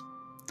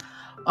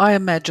 I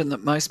imagine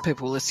that most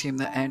people will assume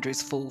that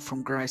Andrew's fall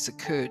from grace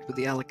occurred with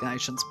the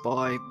allegations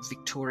by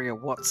Victoria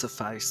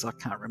What's-Her-Face. I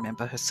can't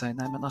remember her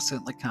surname, and I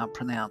certainly can't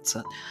pronounce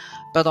it.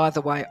 But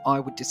either way, I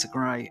would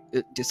disagree.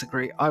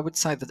 I would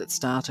say that it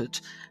started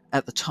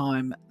at the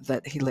time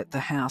that he let the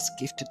house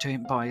gifted to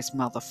him by his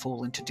mother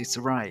fall into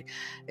disarray.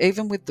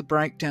 Even with the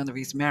breakdown of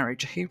his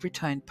marriage, he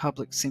retained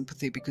public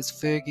sympathy because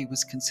Fergie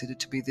was considered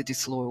to be the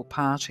disloyal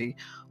party,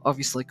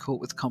 obviously caught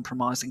with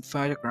compromising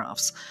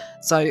photographs.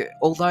 So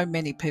although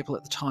many people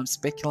at the time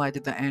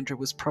speculated that Andrew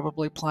was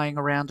probably playing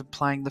around and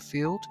playing the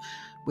field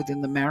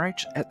within the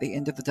marriage, at the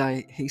end of the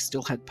day, he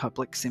still had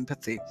public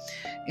sympathy.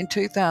 In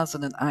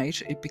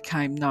 2008, it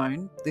became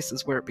known, this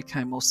is where it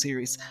became more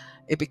serious,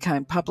 it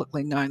became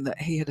publicly known that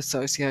he had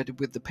associated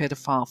with the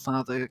pedophile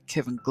father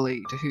Kevin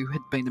Gleed, who had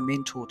been a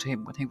mentor to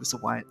him when he was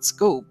away at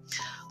school.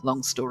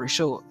 Long story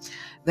short,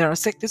 there are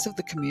sectors of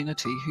the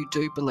community who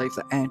do believe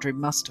that Andrew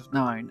must have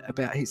known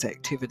about his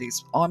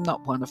activities. I'm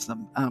not one of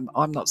them.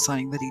 I'm not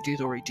saying that he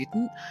did or he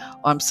didn't.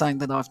 I'm saying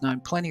that I've known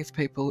plenty of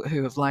people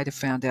who have later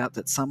found out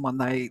that someone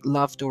they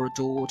loved or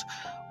adored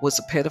was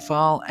a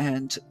pedophile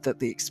and that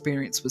the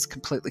experience was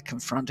completely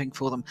confronting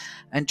for them.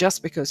 And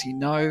just because you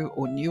know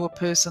or knew a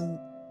person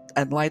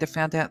and later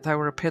found out they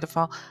were a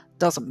pedophile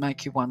doesn't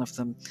make you one of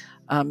them.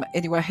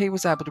 Anyway, he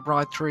was able to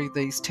ride through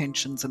these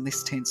tensions and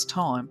this tense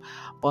time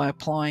by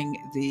applying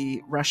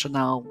the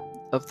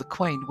rationale of the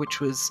Queen,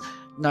 which was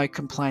no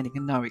complaining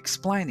and no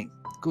explaining.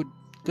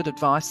 Good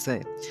advice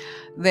there.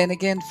 Then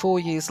again, 4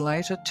 years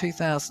later,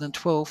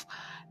 2012,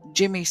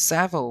 Jimmy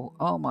Savile,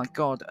 oh my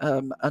God,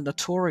 a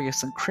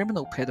notorious and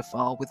criminal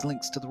pedophile with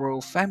links to the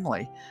royal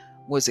family,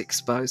 was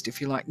exposed, if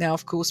you like. Now,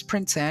 of course,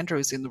 Prince Andrew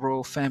is in the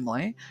royal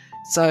family,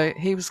 so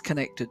he was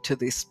connected to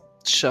this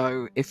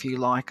show, if you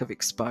like, of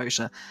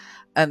exposure.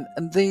 And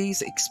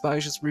these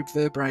exposures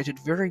reverberated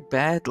very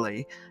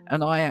badly,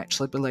 and I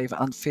actually believe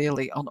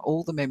unfairly, on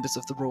all the members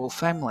of the royal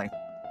family.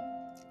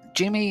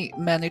 Jimmy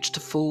managed to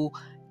fool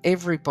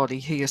everybody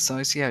he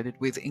associated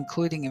with,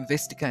 including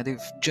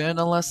investigative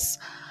journalists,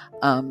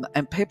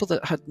 and people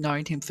that had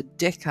known him for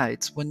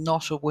decades were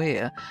not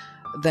aware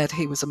that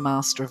he was a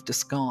master of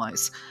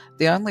disguise.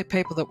 The only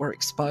people that were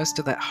exposed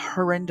to that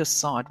horrendous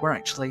side were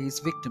actually his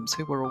victims,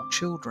 who were all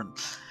children.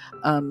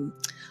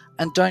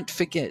 And don't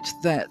forget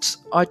that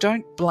I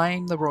don't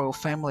blame the royal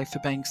family for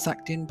being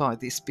sucked in by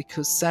this,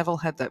 because Savile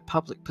had that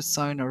public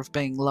persona of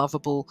being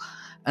lovable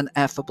and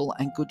affable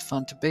and good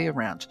fun to be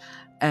around,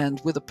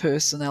 and with a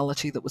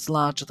personality that was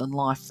larger than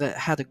life, that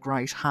had a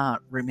great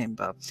heart,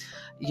 remember.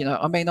 You know,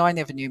 I mean, I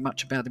never knew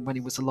much about him when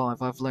he was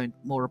alive. I've learned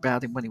more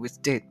about him when he was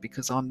dead,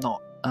 because I'm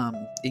not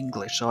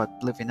English. I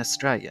live in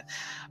Australia.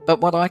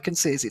 But what I can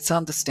see is it's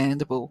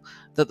understandable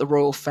that the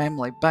royal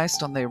family,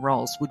 based on their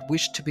roles, would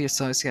wish to be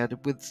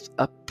associated with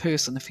a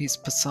person of his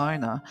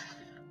persona,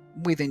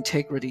 with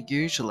integrity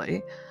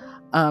usually.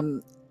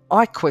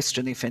 I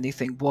question, if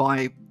anything,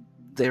 why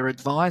their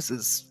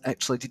advisors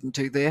actually didn't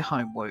do their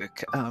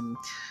homework.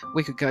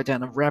 We could go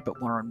down a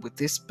rabbit warren with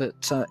this,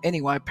 but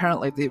anyway,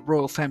 apparently the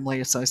Royal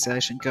Family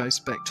Association goes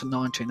back to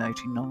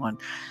 1989,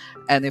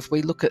 and if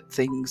we look at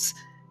things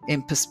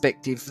in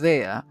perspective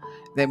there,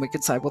 then we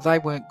could say, well, they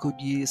weren't good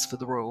years for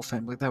the royal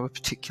family. They were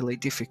particularly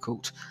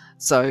difficult.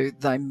 So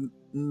they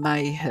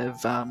may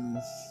have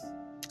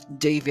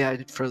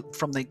deviated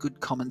from their good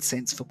common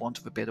sense, for want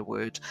of a better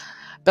word.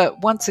 But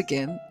once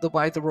again, the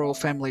way the royal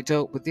family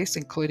dealt with this,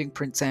 including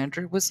Prince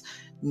Andrew, was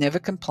never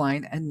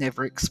complain and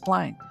never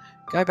explain.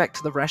 Go back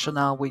to the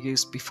rationale we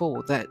used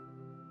before, that,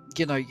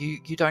 you know,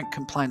 you don't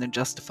complain and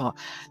justify.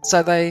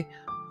 So they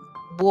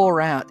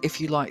wore out, if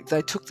you like.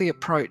 They took the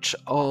approach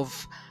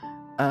of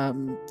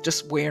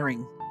just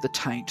wearing the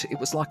taint. It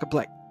was like a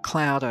black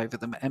cloud over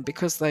them, and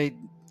because they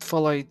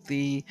followed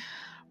the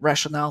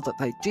rationale that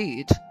they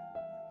did,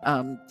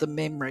 the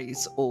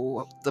memories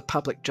or the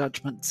public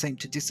judgment seemed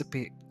to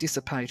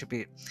dissipate a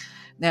bit.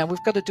 Now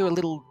we've got to do a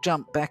little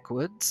jump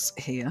backwards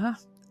here,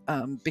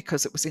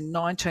 because it was in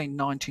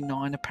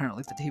 1999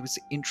 apparently that he was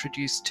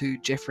introduced to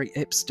Jeffrey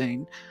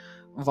Epstein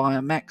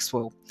via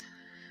Maxwell,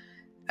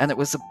 and it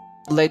was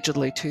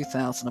allegedly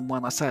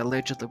 2001. I say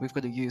allegedly, we've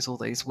got to use all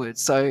these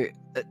words. So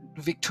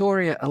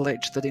Victoria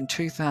alleged that in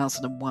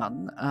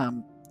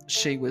 2001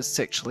 she was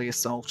sexually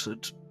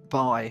assaulted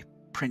by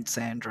Prince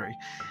Andrew.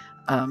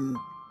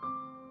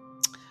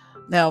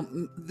 Now,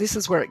 this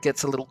is where it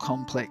gets a little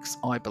complex,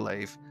 I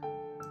believe.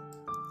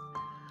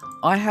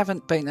 I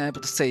haven't been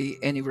able to see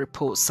any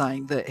reports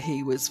saying that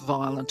he was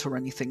violent or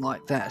anything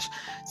like that.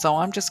 So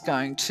I'm just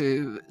going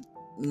to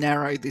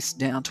narrow this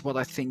down to what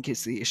I think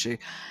is the issue.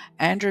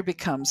 Andrew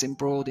becomes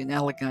embroiled in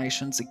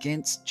allegations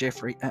against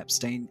Jeffrey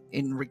Epstein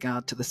in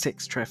regard to the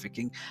sex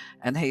trafficking,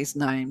 and he's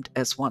named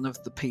as one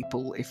of the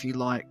people, if you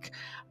like,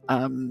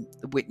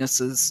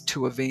 witnesses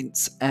to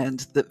events,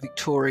 and that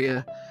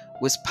Victoria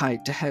was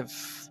paid to have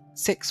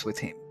sex with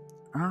him.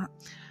 Right?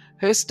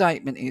 Her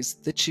statement is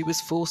that she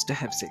was forced to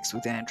have sex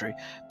with Andrew,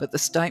 but the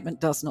statement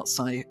does not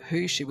say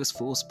who she was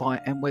forced by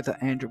and whether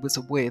Andrew was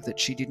aware that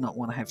she did not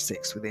want to have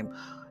sex with him,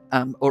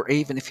 or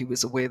even if he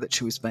was aware that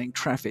she was being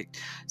trafficked.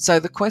 So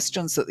the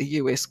questions that the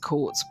US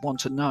courts want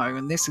to know,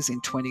 and this is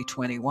in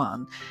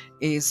 2021,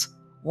 is: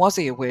 was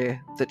he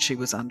aware that she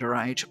was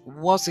underage?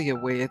 Was he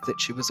aware that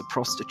she was a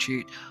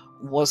prostitute?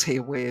 Was he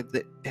aware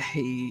that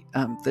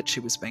that she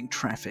was being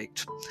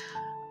trafficked?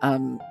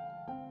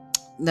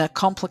 Now,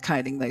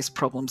 complicating these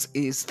problems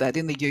is that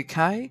in the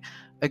UK,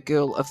 a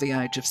girl of the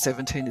age of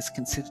 17 is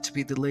considered to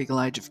be the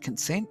legal age of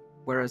consent,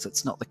 whereas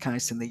it's not the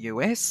case in the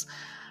US.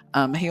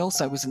 He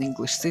also was an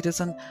English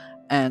citizen,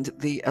 and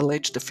the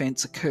alleged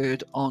offence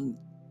occurred on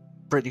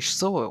British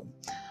soil.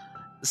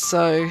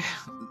 So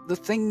the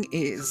thing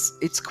is,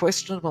 it's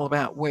questionable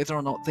about whether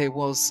or not there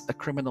was a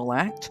criminal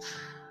act,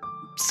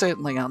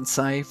 certainly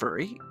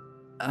unsavoury.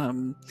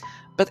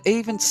 But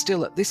even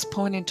still, at this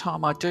point in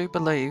time, I do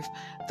believe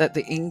that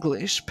the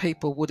English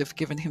people would have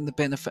given him the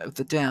benefit of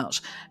the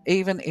doubt,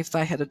 even if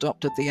they had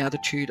adopted the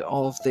attitude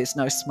of there's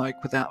no smoke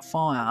without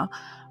fire,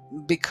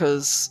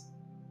 because,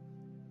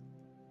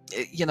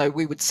 you know,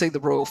 we would see the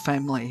royal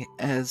family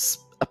as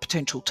a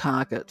potential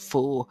target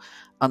for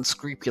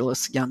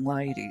unscrupulous young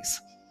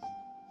ladies.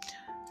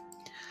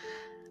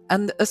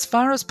 And as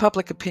far as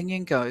public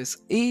opinion goes,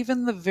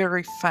 even the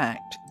very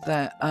fact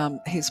that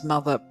his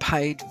mother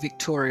paid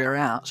Victoria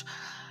out,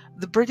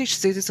 the British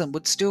citizen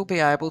would still be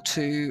able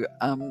to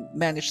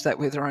manage that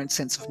with their own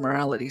sense of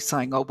morality,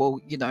 saying, oh,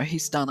 well, you know,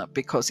 he's done it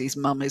because his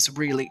mum is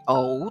really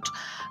old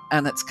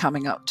and it's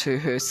coming up to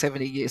her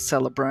 70-year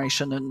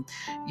celebration, and,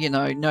 you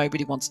know,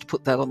 nobody wants to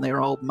put that on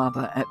their old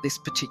mother at this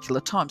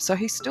particular time. So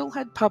he still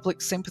had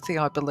public sympathy,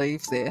 I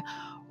believe, there,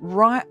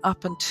 right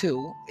up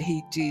until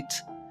he did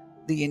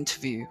the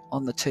interview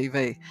on the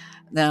TV.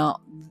 Now,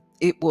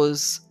 it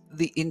was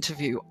the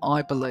interview,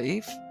 I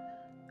believe,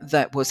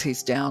 that was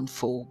his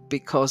downfall,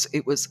 because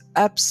it was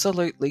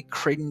absolutely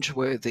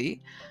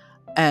cringeworthy,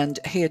 and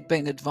he had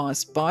been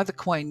advised by the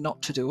Queen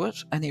not to do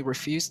it, and he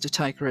refused to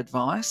take her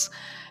advice.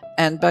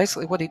 And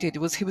basically what he did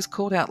was he was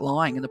caught out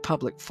lying in a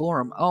public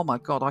forum. Oh my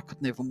God, I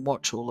couldn't even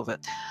watch all of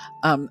it.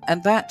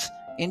 And that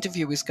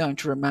interview is going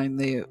to remain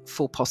there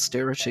for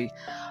posterity.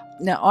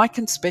 Now, I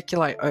can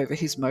speculate over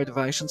his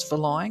motivations for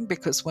lying,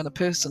 because when a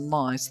person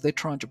lies, they're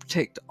trying to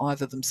protect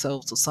either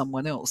themselves or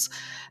someone else.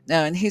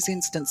 Now, in his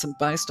instance, and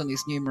based on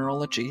his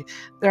numerology,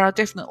 there are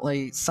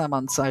definitely some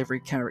unsavoury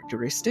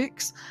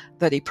characteristics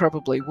that he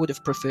probably would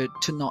have preferred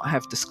to not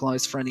have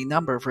disclosed for any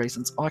number of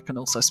reasons. I can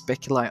also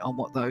speculate on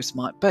what those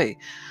might be.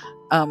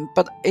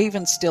 But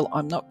even still,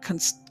 I'm not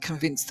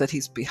convinced that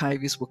his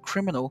behaviours were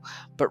criminal,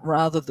 but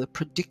rather the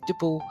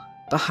predictable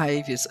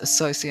behaviours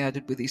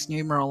associated with his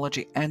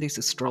numerology and his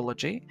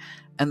astrology,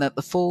 and that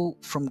the fall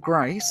from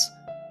grace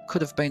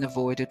could have been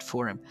avoided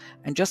for him.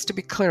 And just to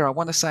be clear, I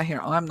want to say here,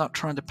 I'm not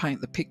trying to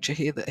paint the picture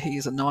here that he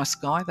is a nice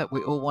guy that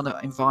we all want to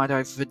invite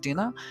over for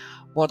dinner.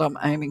 What I'm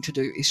aiming to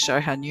do is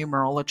show how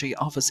numerology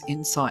offers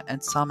insight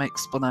and some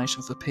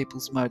explanation for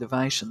people's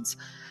motivations.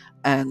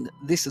 And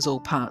this is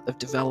all part of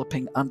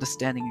developing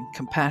understanding and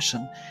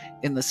compassion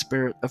in the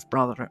spirit of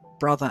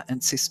brother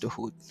and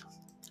sisterhood.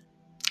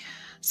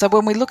 So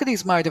when we look at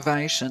his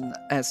motivation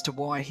as to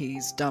why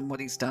he's done what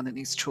he's done in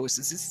his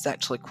choices, this is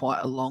actually quite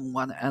a long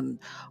one, and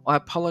I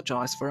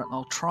apologise for it, and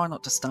I'll try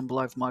not to stumble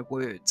over my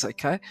words,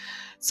 okay?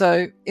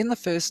 So in the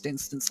first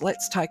instance,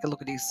 let's take a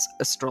look at his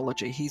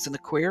astrology. He's an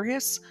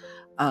Aquarius,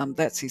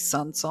 that's his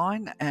sun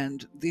sign,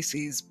 and this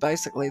is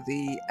basically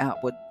the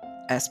outward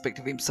aspect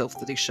of himself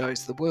that he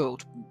shows the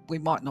world. We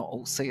might not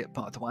all see it,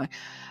 by the way.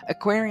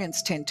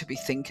 Aquarians tend to be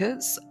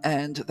thinkers,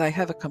 and they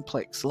have a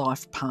complex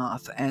life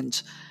path,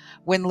 and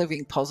when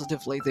living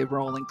positively, their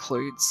role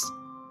includes,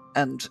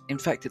 and in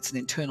fact it's an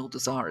internal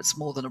desire, it's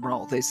more than a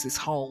role, there's this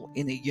whole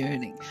inner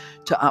yearning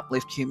to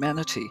uplift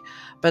humanity,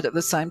 but at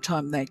the same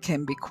time they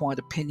can be quite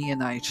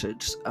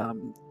opinionated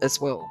as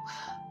well,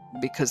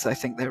 because they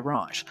think they're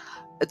right.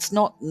 It's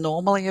not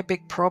normally a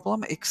big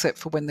problem, except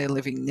for when they're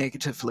living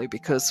negatively,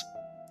 because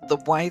the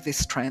way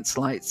this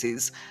translates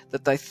is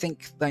that they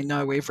think they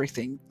know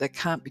everything, they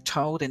can't be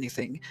told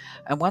anything,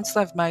 and once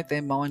they've made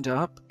their mind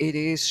up, it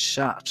is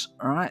shut,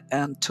 right,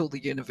 until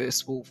the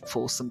universe will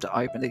force them to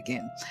open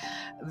again.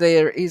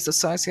 There is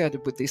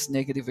associated with this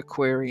negative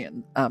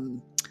Aquarian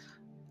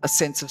a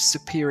sense of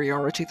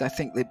superiority. They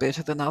think they're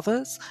better than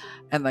others,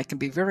 and they can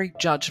be very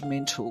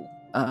judgmental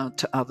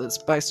to others,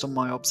 based on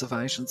my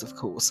observations, of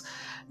course.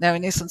 Now,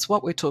 in essence,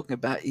 what we're talking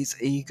about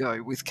is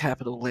ego with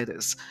capital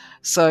letters.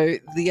 So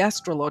the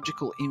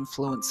astrological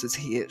influences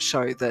here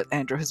show that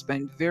Andrew has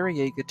been very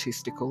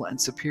egotistical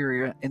and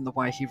superior in the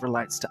way he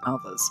relates to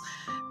others.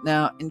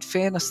 Now, in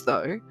fairness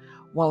though,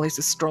 while his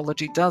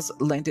astrology does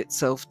lend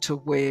itself to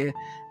where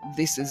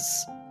this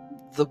is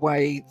the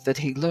way that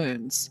he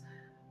learns,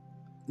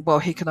 well,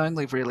 he can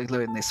only really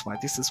learn this way.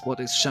 This is what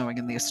is showing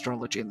in the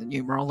astrology and the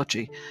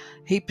numerology.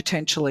 He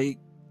potentially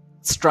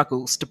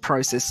struggles to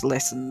process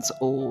lessons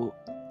or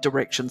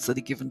directions that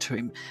are given to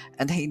him,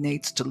 and he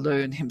needs to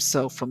learn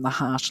himself from the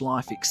harsh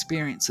life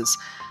experiences.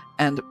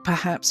 And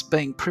perhaps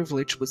being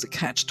privileged was a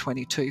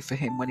catch-22 for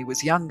him when he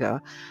was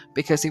younger,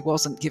 because he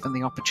wasn't given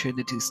the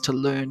opportunities to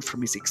learn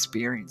from his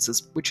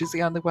experiences, which is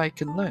the only way he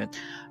can learn,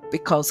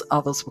 because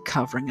others were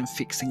covering and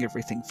fixing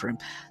everything for him.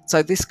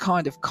 So this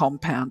kind of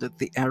compounded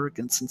the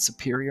arrogance and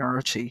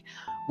superiority,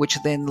 which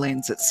then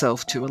lends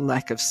itself to a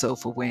lack of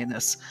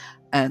self-awareness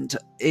and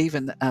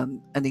even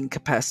an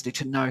incapacity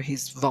to know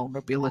his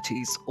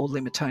vulnerabilities or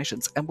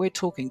limitations. And we're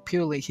talking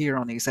purely here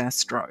on his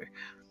Astro.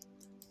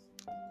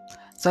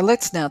 So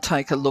let's now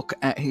take a look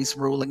at his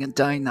ruling and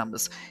day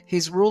numbers.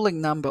 His ruling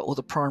number, or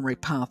the primary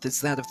path, is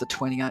that of the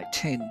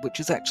 2810, which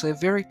is actually a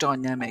very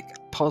dynamic,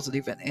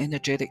 positive and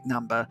energetic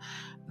number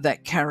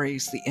that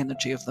carries the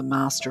energy of the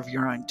master of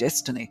your own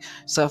destiny.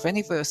 So if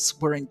any of us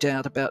were in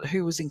doubt about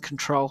who was in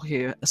control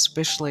here,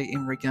 especially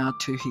in regard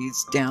to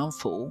his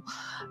downfall,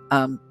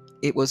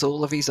 it was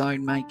all of his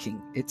own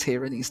making. It's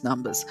here in his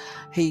numbers.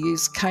 He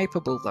is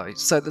capable, though.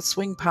 So the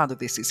swing part of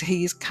this is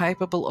he is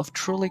capable of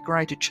truly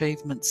great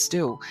achievement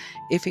still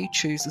if he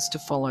chooses to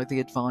follow the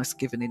advice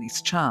given in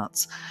his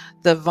charts.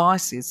 The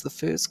advice is, the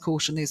first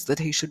caution is that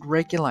he should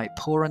regulate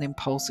poor and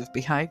impulsive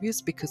behaviours,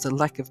 because a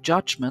lack of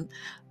judgment,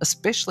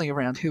 especially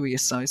around who he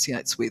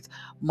associates with,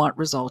 might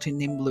result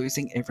in him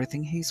losing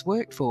everything he's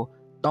worked for.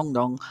 Dong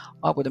dong.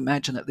 I would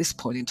imagine at this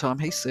point in time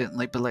he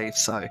certainly believes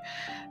so.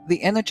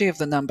 The energy of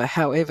the number,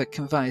 however,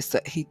 conveys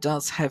that he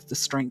does have the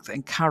strength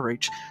and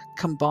courage,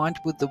 combined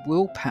with the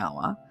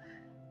willpower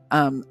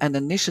and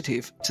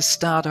initiative, to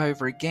start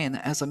over again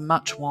as a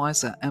much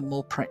wiser and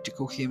more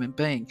practical human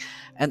being.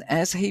 And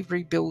as he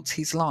rebuilds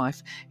his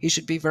life, he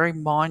should be very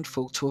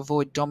mindful to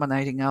avoid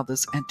dominating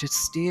others and to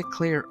steer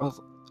clear of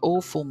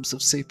all forms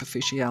of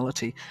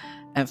superficiality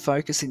and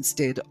focus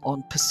instead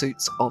on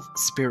pursuits of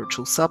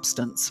spiritual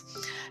substance.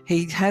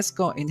 He has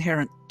got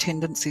inherent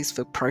tendencies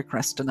for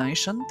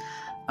procrastination.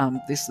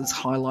 This is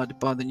highlighted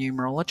by the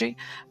numerology,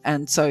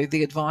 and so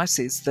the advice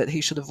is that he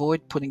should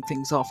avoid putting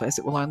things off, as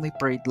it will only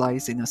breed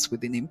laziness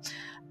within him,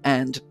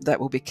 and that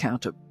will be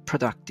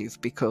counterproductive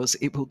because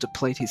it will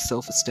deplete his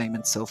self-esteem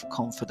and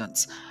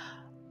self-confidence.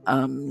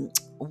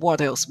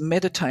 What else?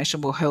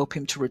 Meditation will help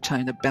him to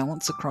retain a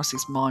balance across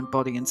his mind,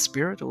 body and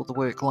spirit, or the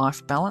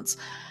work-life balance,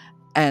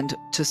 and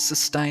to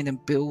sustain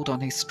and build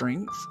on his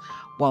strength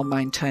while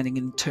maintaining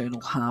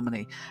internal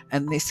harmony.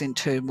 And this in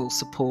turn will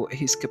support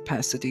his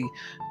capacity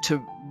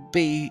to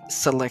be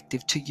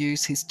selective, to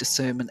use his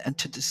discernment and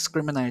to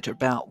discriminate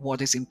about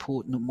what is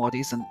important and what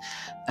isn't.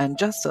 And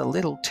just a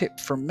little tip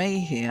from me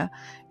here,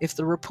 if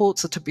the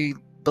reports are to be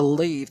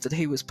believed that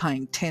he was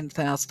paying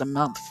 $10,000 a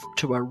month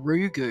to a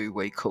Rugu,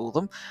 we call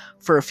them,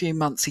 for a few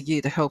months a year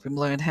to help him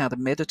learn how to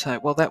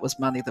meditate, well, that was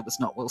money that was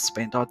not well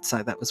spent. I'd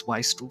say that was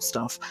wasteful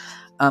stuff.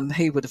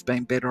 He would have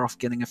been better off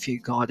getting a few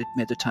guided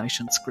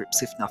meditation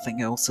scripts, if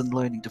nothing else, and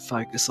learning to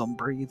focus on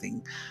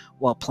breathing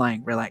while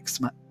playing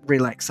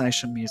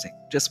relaxation music.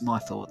 Just my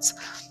thoughts.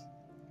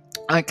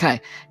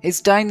 Okay,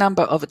 his day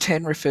number of a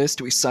 10 refers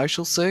to his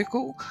social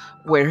circle,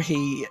 where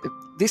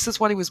this is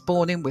what he was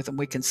born in with, and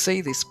we can see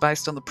this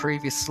based on the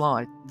previous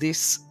slide.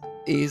 This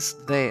is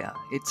there.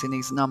 It's in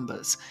his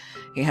numbers.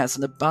 He has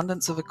an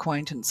abundance of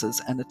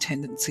acquaintances and a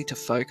tendency to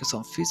focus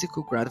on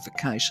physical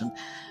gratification,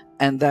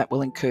 and that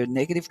will incur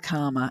negative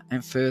karma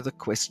and further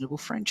questionable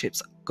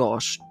friendships.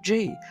 Gosh,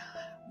 gee,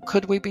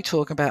 could we be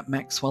talking about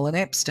Maxwell and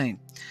Epstein?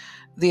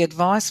 The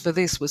advice for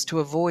this was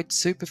to avoid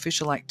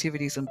superficial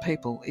activities and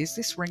people. Is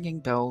this ringing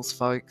bells,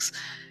 folks?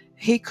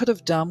 He could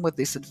have done with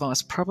this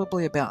advice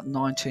probably about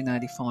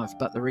 1985,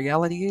 but the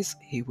reality is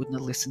he wouldn't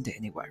have listened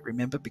anyway,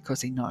 remember,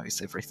 because he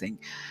knows everything.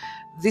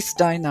 This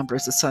day number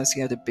is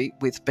associated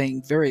with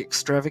being very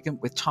extravagant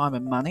with time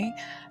and money,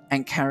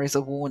 and carries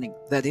a warning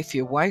that if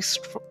you're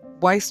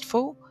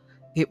wasteful,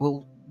 it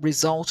will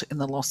result in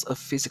the loss of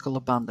physical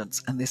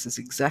abundance. And this is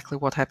exactly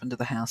what happened to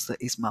the house that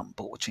his mum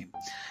bought him.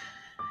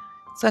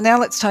 So now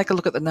let's take a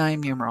look at the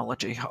name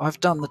numerology. I've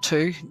done the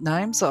two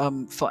names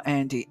for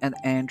Andy and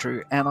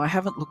Andrew, and I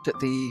haven't looked at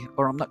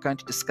I'm not going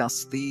to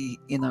discuss the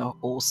inner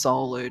or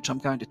soul urge. I'm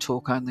going to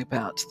talk only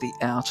about the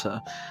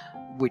outer,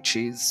 which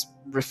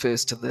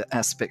refers to the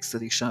aspects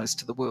that he shows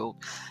to the world.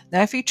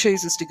 Now, if he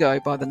chooses to go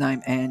by the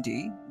name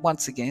Andy,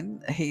 once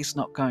again, he's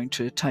not going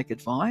to take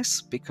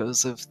advice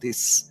because of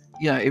this.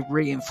 It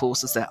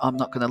reinforces that I'm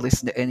not going to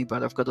listen to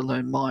anybody. I've got to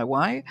learn my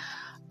way.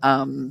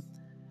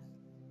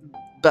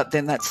 But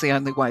then that's the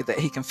only way that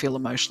he can feel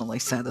emotionally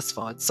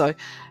satisfied. So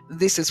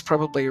this is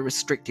probably a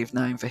restrictive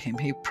name for him.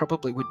 He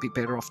probably would be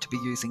better off to be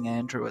using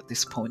Andrew at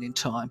this point in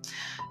time,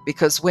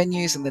 because when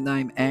using the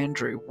name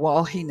Andrew,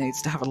 while he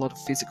needs to have a lot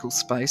of physical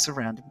space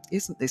around him,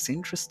 isn't this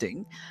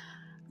interesting?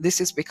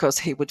 This is because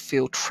he would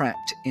feel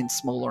trapped in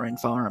smaller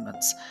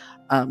environments.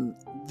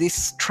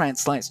 This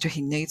translates to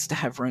he needs to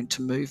have room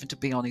to move and to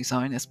be on his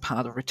own as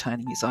part of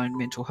retaining his own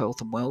mental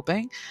health and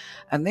well-being.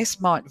 And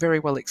this might very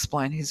well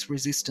explain his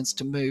resistance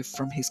to move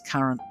from his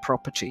current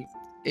property,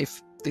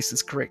 if this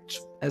is correct,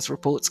 as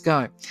reports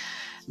go.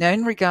 Now,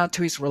 in regard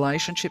to his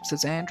relationships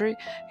as Andrew,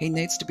 he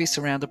needs to be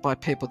surrounded by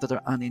people that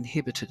are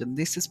uninhibited, and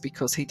this is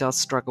because he does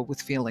struggle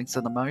with feelings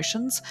and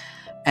emotions,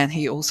 and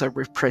he also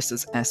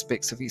represses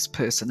aspects of his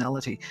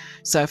personality.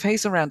 So if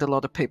he's around a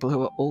lot of people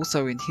who are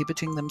also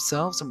inhibiting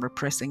themselves and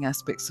repressing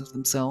aspects of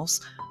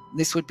themselves,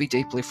 this would be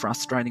deeply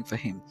frustrating for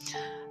him.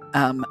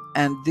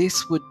 And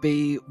this would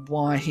be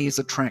why he is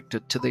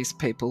attracted to these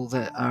people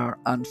that are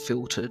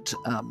unfiltered,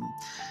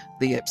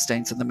 the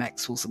Epsteins and the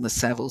Maxwells and the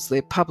Savills.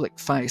 Their public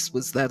face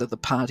was that of the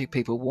party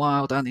people,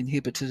 wild,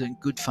 uninhibited and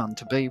good fun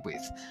to be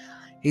with.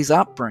 His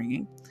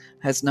upbringing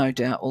has no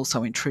doubt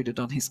also intruded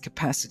on his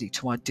capacity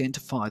to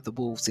identify the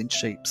wolves in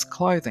sheep's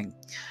clothing.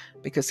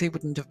 because he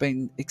wouldn't have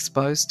been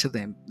exposed to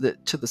them,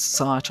 to the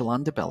societal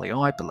underbelly,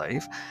 I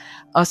believe.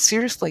 I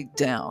seriously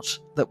doubt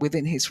that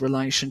within his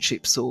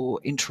relationships or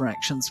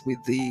interactions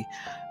with the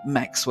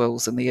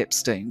Maxwells and the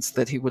Epsteins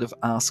that he would have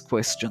asked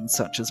questions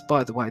such as,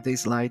 by the way,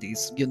 these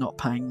ladies, you're not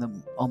paying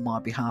them on my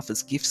behalf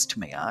as gifts to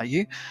me, are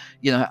you?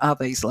 You know, are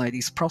these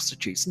ladies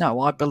prostitutes?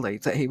 No, I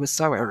believe that he was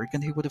so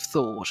arrogant he would have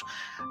thought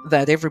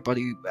that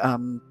everybody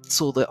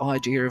saw the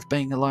idea of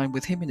being alone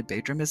with him in a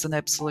bedroom as an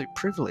absolute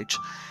privilege.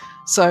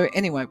 So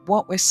anyway,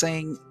 what we're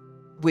seeing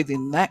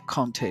within that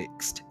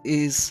context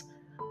is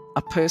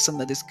a person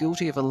that is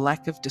guilty of a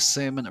lack of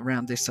discernment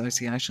around their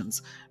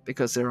associations,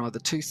 because they're either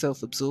too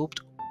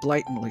self-absorbed,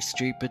 blatantly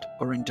stupid,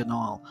 or in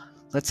denial.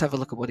 Let's have a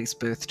look at what his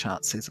birth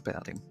chart says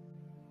about him.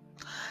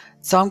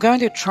 So I'm going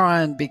to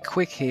try and be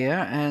quick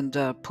here and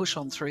push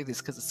on through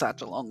this because it's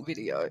such a long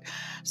video.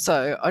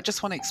 So I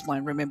just want to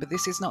explain, remember,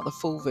 this is not the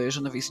full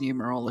version of his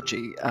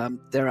numerology.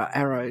 There are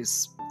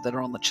arrows that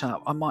are on the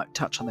chart. I might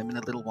touch on them in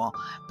a little while.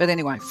 But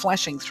anyway,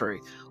 flashing through,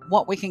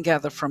 what we can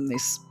gather from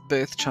this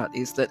birth chart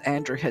is that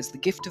Andrew has the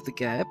gift of the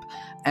gab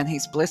and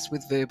he's blessed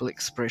with verbal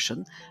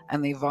expression,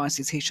 and the advice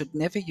is he should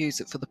never use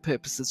it for the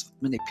purposes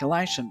of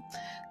manipulation.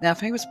 Now,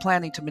 if he was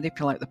planning to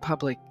manipulate the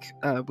public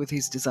with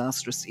his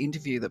disastrous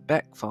interview that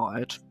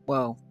backfired,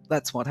 well,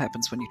 that's what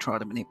happens when you try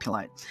to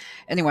manipulate.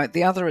 Anyway,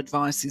 the other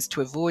advice is to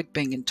avoid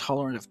being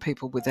intolerant of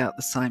people without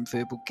the same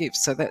verbal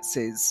gifts. So that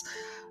says,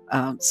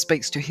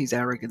 speaks to his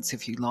arrogance,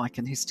 if you like,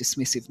 and his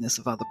dismissiveness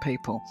of other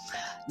people.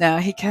 Now,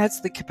 he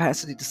has the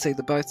capacity to see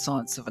the both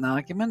sides of an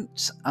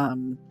argument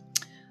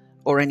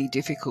or any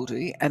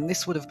difficulty, and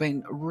this would have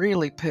been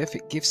really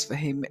perfect gifts for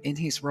him in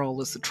his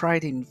role as the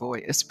trade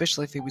envoy,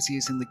 especially if he was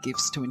using the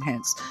gifts to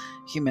enhance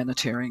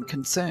humanitarian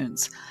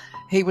concerns.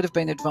 He would have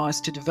been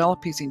advised to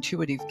develop his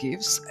intuitive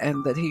gifts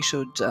and that he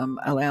should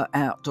allow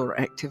outdoor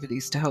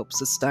activities to help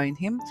sustain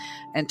him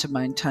and to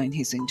maintain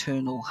his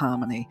internal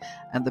harmony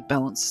and the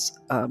balance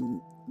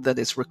that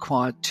is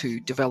required to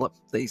develop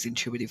these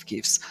intuitive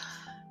gifts.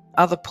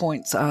 Other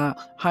points are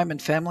home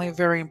and family are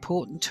very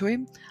important to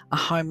him. A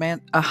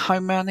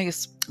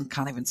harmonious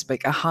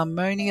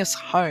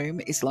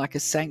home is like a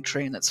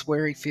sanctuary, and it's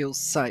where he feels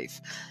safe.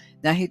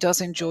 Now, he does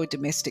enjoy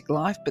domestic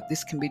life, but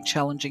this can be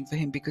challenging for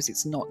him because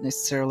it's not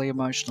necessarily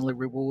emotionally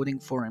rewarding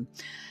for him.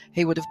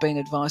 He would have been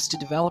advised to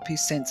develop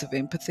his sense of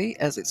empathy,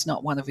 as it's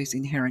not one of his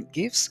inherent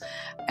gifts,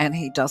 and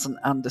he doesn't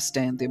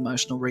understand the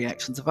emotional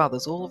reactions of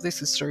others. All of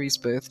this is through his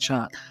birth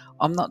chart.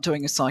 I'm not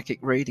doing a psychic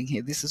reading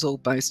here. This is all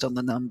based on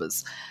the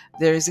numbers.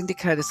 There is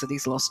indicators that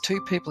he's lost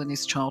 2 people in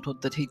his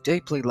childhood that he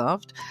deeply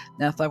loved.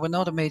 Now, if they were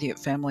not immediate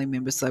family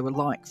members, they were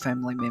like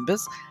family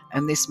members,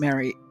 and this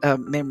memory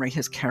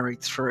has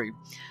carried through.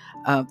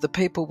 The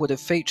people would have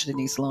featured in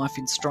his life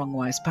in strong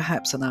ways,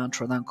 perhaps an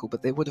aunt or an uncle,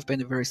 but there would have been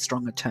a very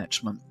strong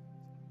attachment.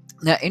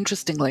 Now,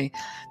 interestingly,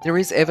 there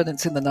is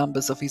evidence in the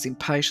numbers of his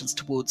impatience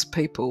towards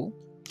people.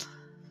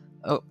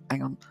 Oh,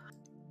 hang on.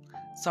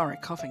 Sorry,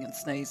 coughing and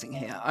sneezing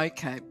here.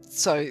 Okay,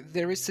 so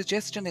there is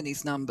suggestion in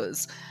his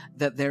numbers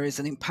that there is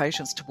an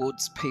impatience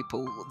towards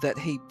people that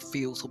he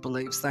feels or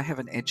believes they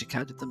haven't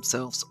educated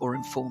themselves or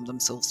informed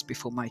themselves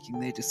before making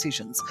their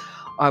decisions.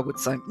 I would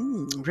say,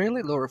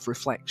 really, law of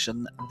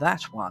reflection,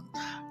 that one.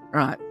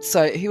 Right,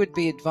 so he would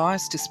be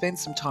advised to spend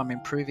some time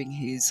improving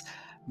his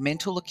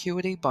mental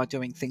acuity by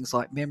doing things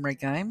like memory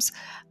games,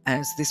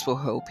 as this will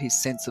help his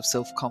sense of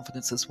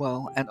self-confidence as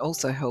well, and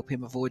also help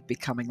him avoid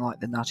becoming like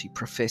the nutty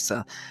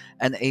professor,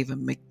 and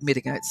even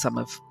mitigate some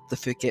of the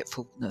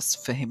forgetfulness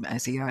for him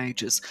as he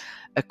ages.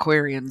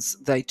 Aquarians,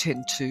 they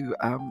tend to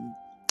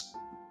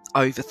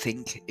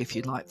overthink, if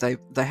you like. They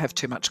have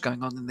too much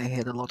going on in their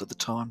head a lot of the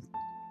time.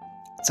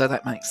 So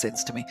that makes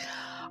sense to me.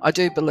 I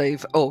do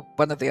believe,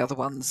 one of the other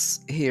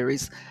ones here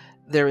is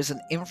there is an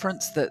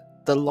inference that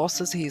the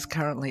losses he is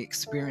currently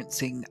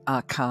experiencing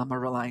are karma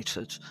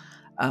related,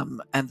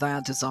 and they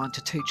are designed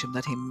to teach him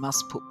that he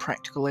must put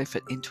practical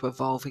effort into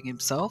evolving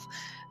himself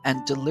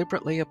and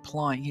deliberately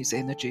applying his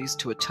energies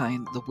to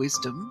attain the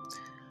wisdom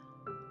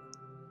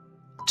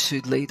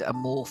to lead a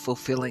more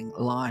fulfilling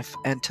life.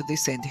 And to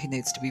this end, he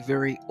needs to be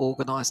very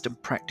organised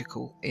and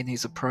practical in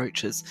his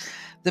approaches.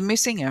 The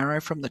missing arrow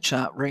from the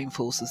chart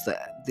reinforces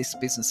this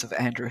business of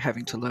Andrew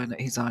having to learn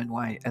it his own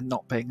way and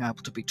not being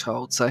able to be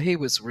told. So he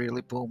was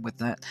really born with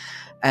that.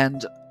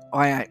 And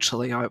I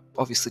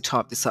obviously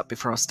typed this up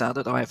before I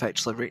started. I have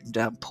actually written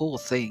down, poor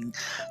thing.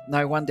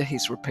 No wonder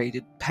he's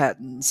repeated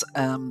patterns.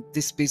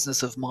 This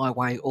business of my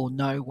way or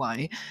no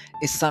way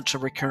is such a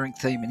recurring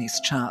theme in his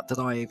chart that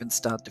I even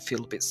started to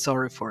feel a bit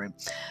sorry for him.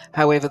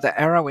 However, the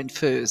arrow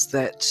infers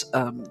that,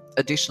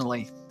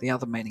 additionally, the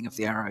other meaning of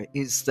the arrow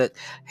is that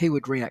he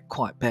would react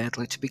quite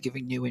badly to be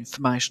giving new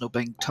information or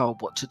being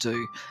told what to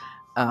do.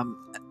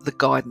 The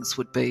guidance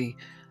would be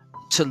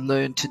to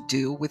learn to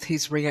deal with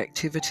his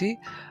reactivity,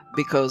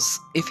 because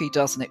if he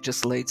doesn't, it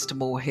just leads to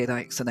more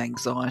headaches and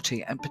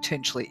anxiety and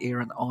potentially ear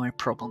and eye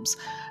problems.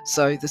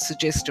 So the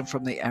suggestion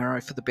from the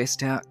arrow for the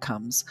best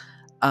outcomes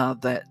are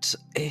that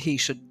he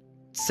should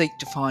seek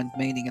to find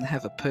meaning and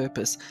have a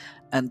purpose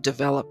and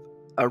develop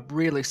a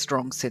really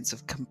strong sense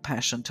of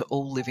compassion to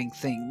all living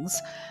things,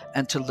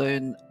 and to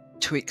learn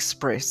to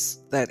express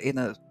that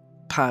inner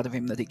part of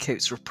him that he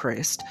keeps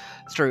repressed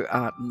through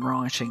art and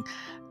writing.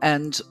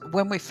 And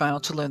when we fail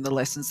to learn the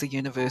lessons, the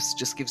universe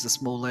just gives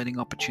us more learning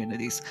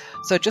opportunities.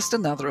 So just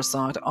another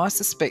aside, I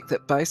suspect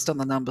that based on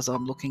the numbers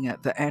I'm looking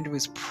at, that Andrew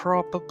is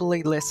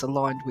probably less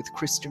aligned with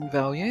Christian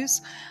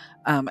values,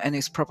 and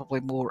is probably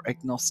more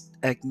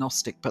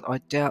agnostic, but I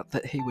doubt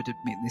that he would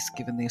admit this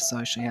given the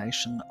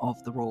association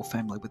of the royal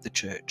family with the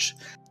church.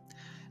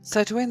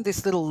 So to end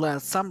this little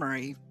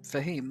summary for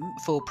him,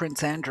 for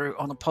Prince Andrew,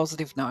 on a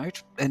positive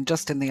note, and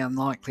just in the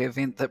unlikely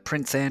event that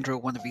Prince Andrew,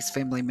 one of his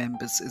family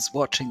members, is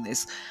watching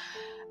this,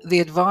 the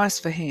advice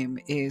for him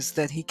is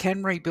that he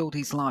can rebuild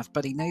his life,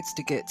 but he needs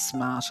to get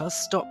smarter,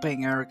 stop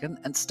being arrogant,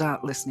 and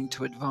start listening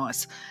to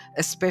advice,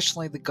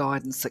 especially the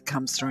guidance that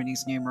comes through in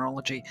his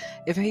numerology.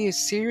 If he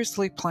is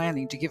seriously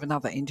planning to give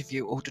another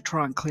interview or to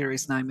try and clear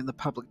his name in the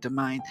public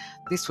domain,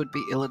 this would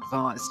be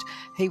ill-advised.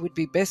 He would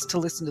be best to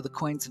listen to the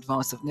Queen's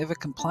advice of never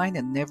complain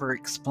and never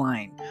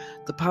explain.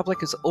 The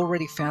public has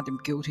already found him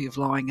guilty of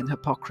lying and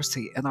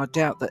hypocrisy, and I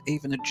doubt that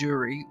even a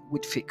jury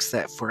would fix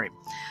that for him.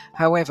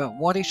 However,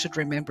 what he should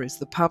remember is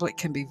the public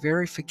can be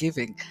very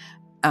forgiving,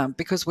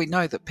 because we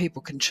know that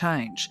people can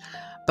change.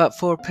 But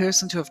for a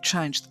person to have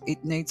changed,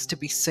 it needs to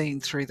be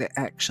seen through their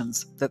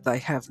actions that they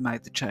have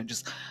made the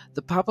changes.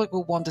 The public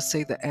will want to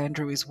see that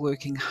Andrew is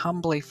working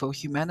humbly for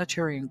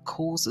humanitarian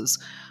causes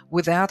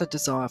without a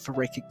desire for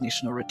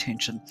recognition or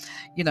attention.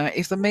 You know,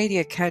 if the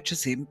media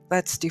catches him,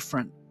 that's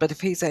different. But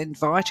if he's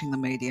inviting the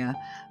media,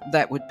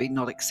 that would be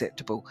not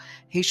acceptable.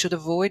 He should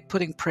avoid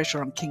putting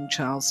pressure on King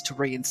Charles to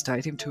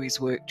reinstate him to his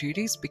work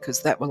duties,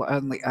 because that will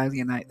only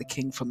alienate the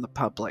king from the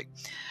public.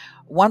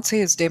 Once he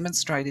has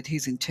demonstrated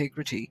his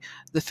integrity,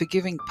 the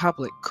forgiving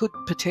public could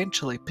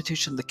potentially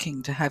petition the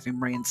king to have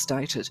him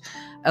reinstated,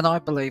 and I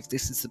believe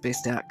this is the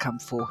best outcome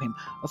for him.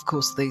 Of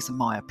course, these are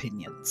my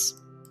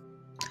opinions.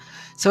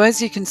 So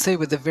as you can see,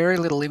 with the very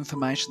little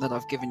information that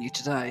I've given you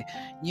today,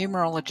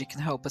 numerology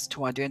can help us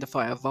to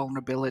identify our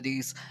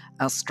vulnerabilities,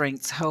 our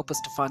strengths, help us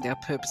to find our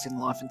purpose in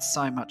life, and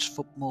so much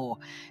more.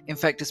 In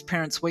fact, as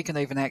parents, we can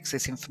even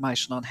access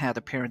information on how to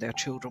parent our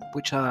children,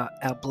 which are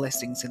our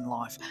blessings in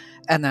life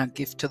and our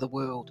gift to the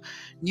world.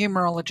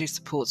 Numerology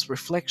supports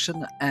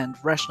reflection and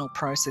rational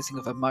processing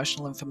of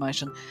emotional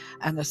information,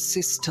 and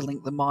assists to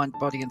link the mind,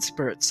 body and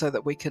spirit so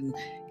that we can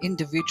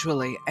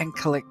individually and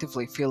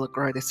collectively feel a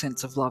greater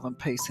sense of love and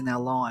peace in our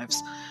lives.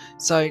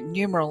 So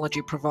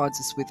numerology provides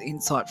us with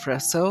insight for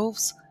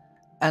ourselves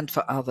and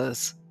for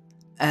others,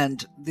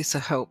 and this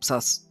helps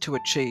us to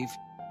achieve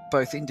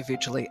both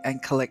individually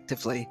and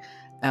collectively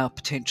our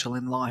potential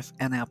in life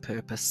and our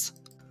purpose.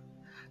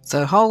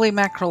 So holy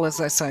mackerel, as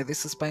they say,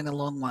 this has been a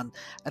long one.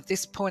 At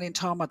this point in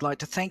time, I'd like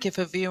to thank you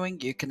for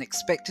viewing. You can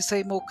expect to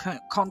see more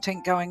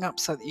content going up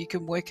so that you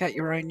can work out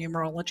your own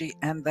numerology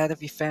and that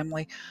of your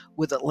family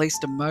with at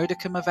least a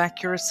modicum of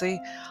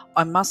accuracy.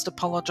 I must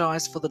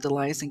apologise for the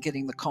delays in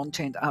getting the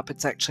content up.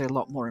 It's actually a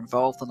lot more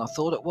involved than I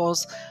thought it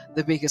was.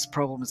 The biggest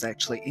problem is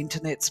actually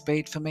internet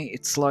speed for me.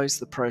 It slows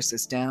the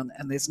process down,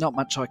 and there's not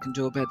much I can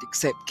do about it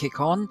except kick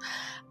on.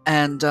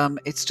 And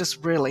it's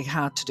just really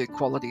hard to do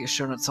quality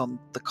assurance on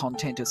the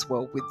content as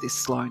well with this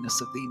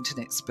slowness of the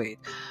internet speed,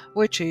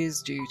 which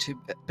is due to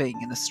being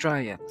in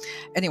Australia.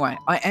 Anyway,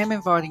 I am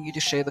inviting you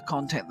to share the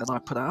content that I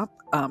put up.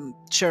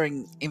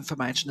 Sharing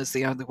information is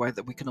the only way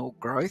that we can all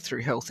grow,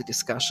 through healthy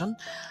discussion.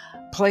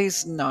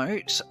 Please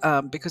note,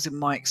 because in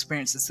my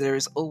experiences there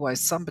is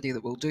always somebody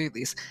that will do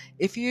this,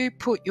 if you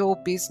put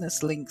your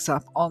business links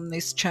up on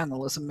this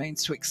channel as a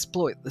means to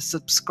exploit the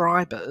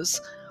subscribers,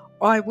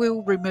 I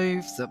will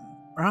remove them.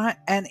 Right,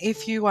 and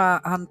if you are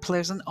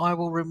unpleasant, I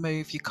will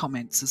remove your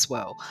comments as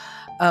well.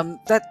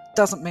 That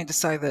doesn't mean to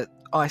say that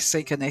I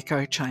seek an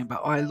echo chamber.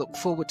 I look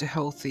forward to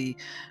healthy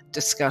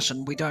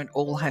discussion. We don't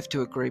all have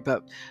to agree,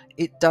 but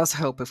it does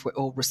help if we're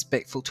all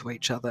respectful to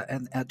each other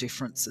and our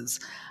differences.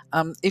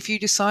 If you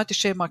decide to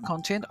share my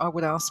content, I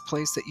would ask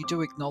please that you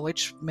do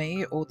acknowledge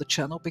me or the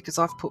channel, because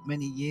I've put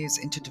many years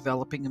into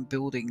developing and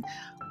building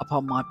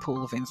upon my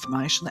pool of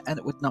information, and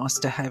it would be nice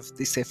to have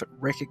this effort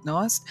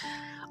recognised.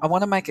 I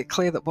want to make it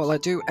clear that while I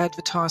do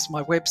advertise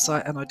my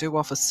website and I do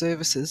offer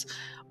services,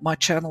 my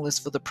channel is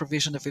for the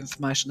provision of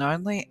information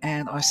only,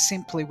 and I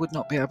simply would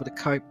not be able to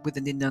cope with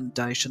an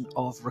inundation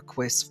of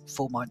requests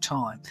for my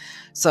time.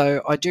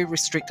 So I do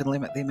restrict and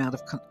limit the amount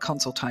of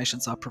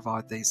consultations I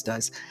provide these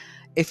days.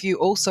 If you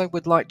also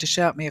would like to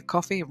shout me a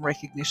coffee in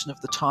recognition of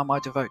the time I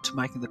devote to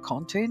making the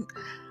content,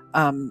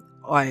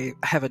 I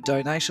have a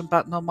donation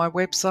button on my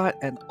website,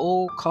 and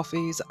all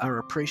coffees are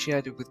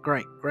appreciated with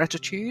great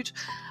gratitude.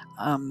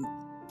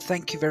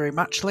 Thank you very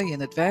much, Lee,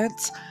 in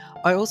advance.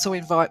 I also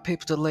invite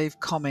people to leave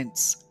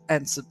comments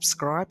and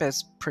subscribe,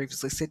 as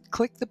previously said.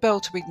 Click the bell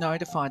to be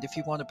notified if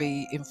you want to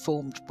be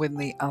informed when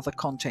the other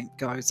content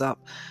goes up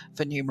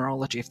for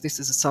numerology, if this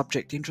is a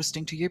subject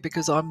interesting to you,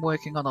 because I'm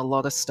working on a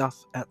lot of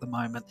stuff at the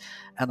moment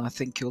and I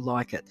think you'll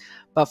like it.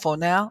 But for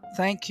now,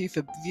 thank you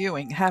for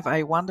viewing. Have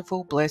a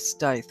wonderful, blessed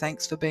day.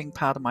 Thanks for being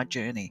part of my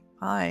journey.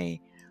 Bye.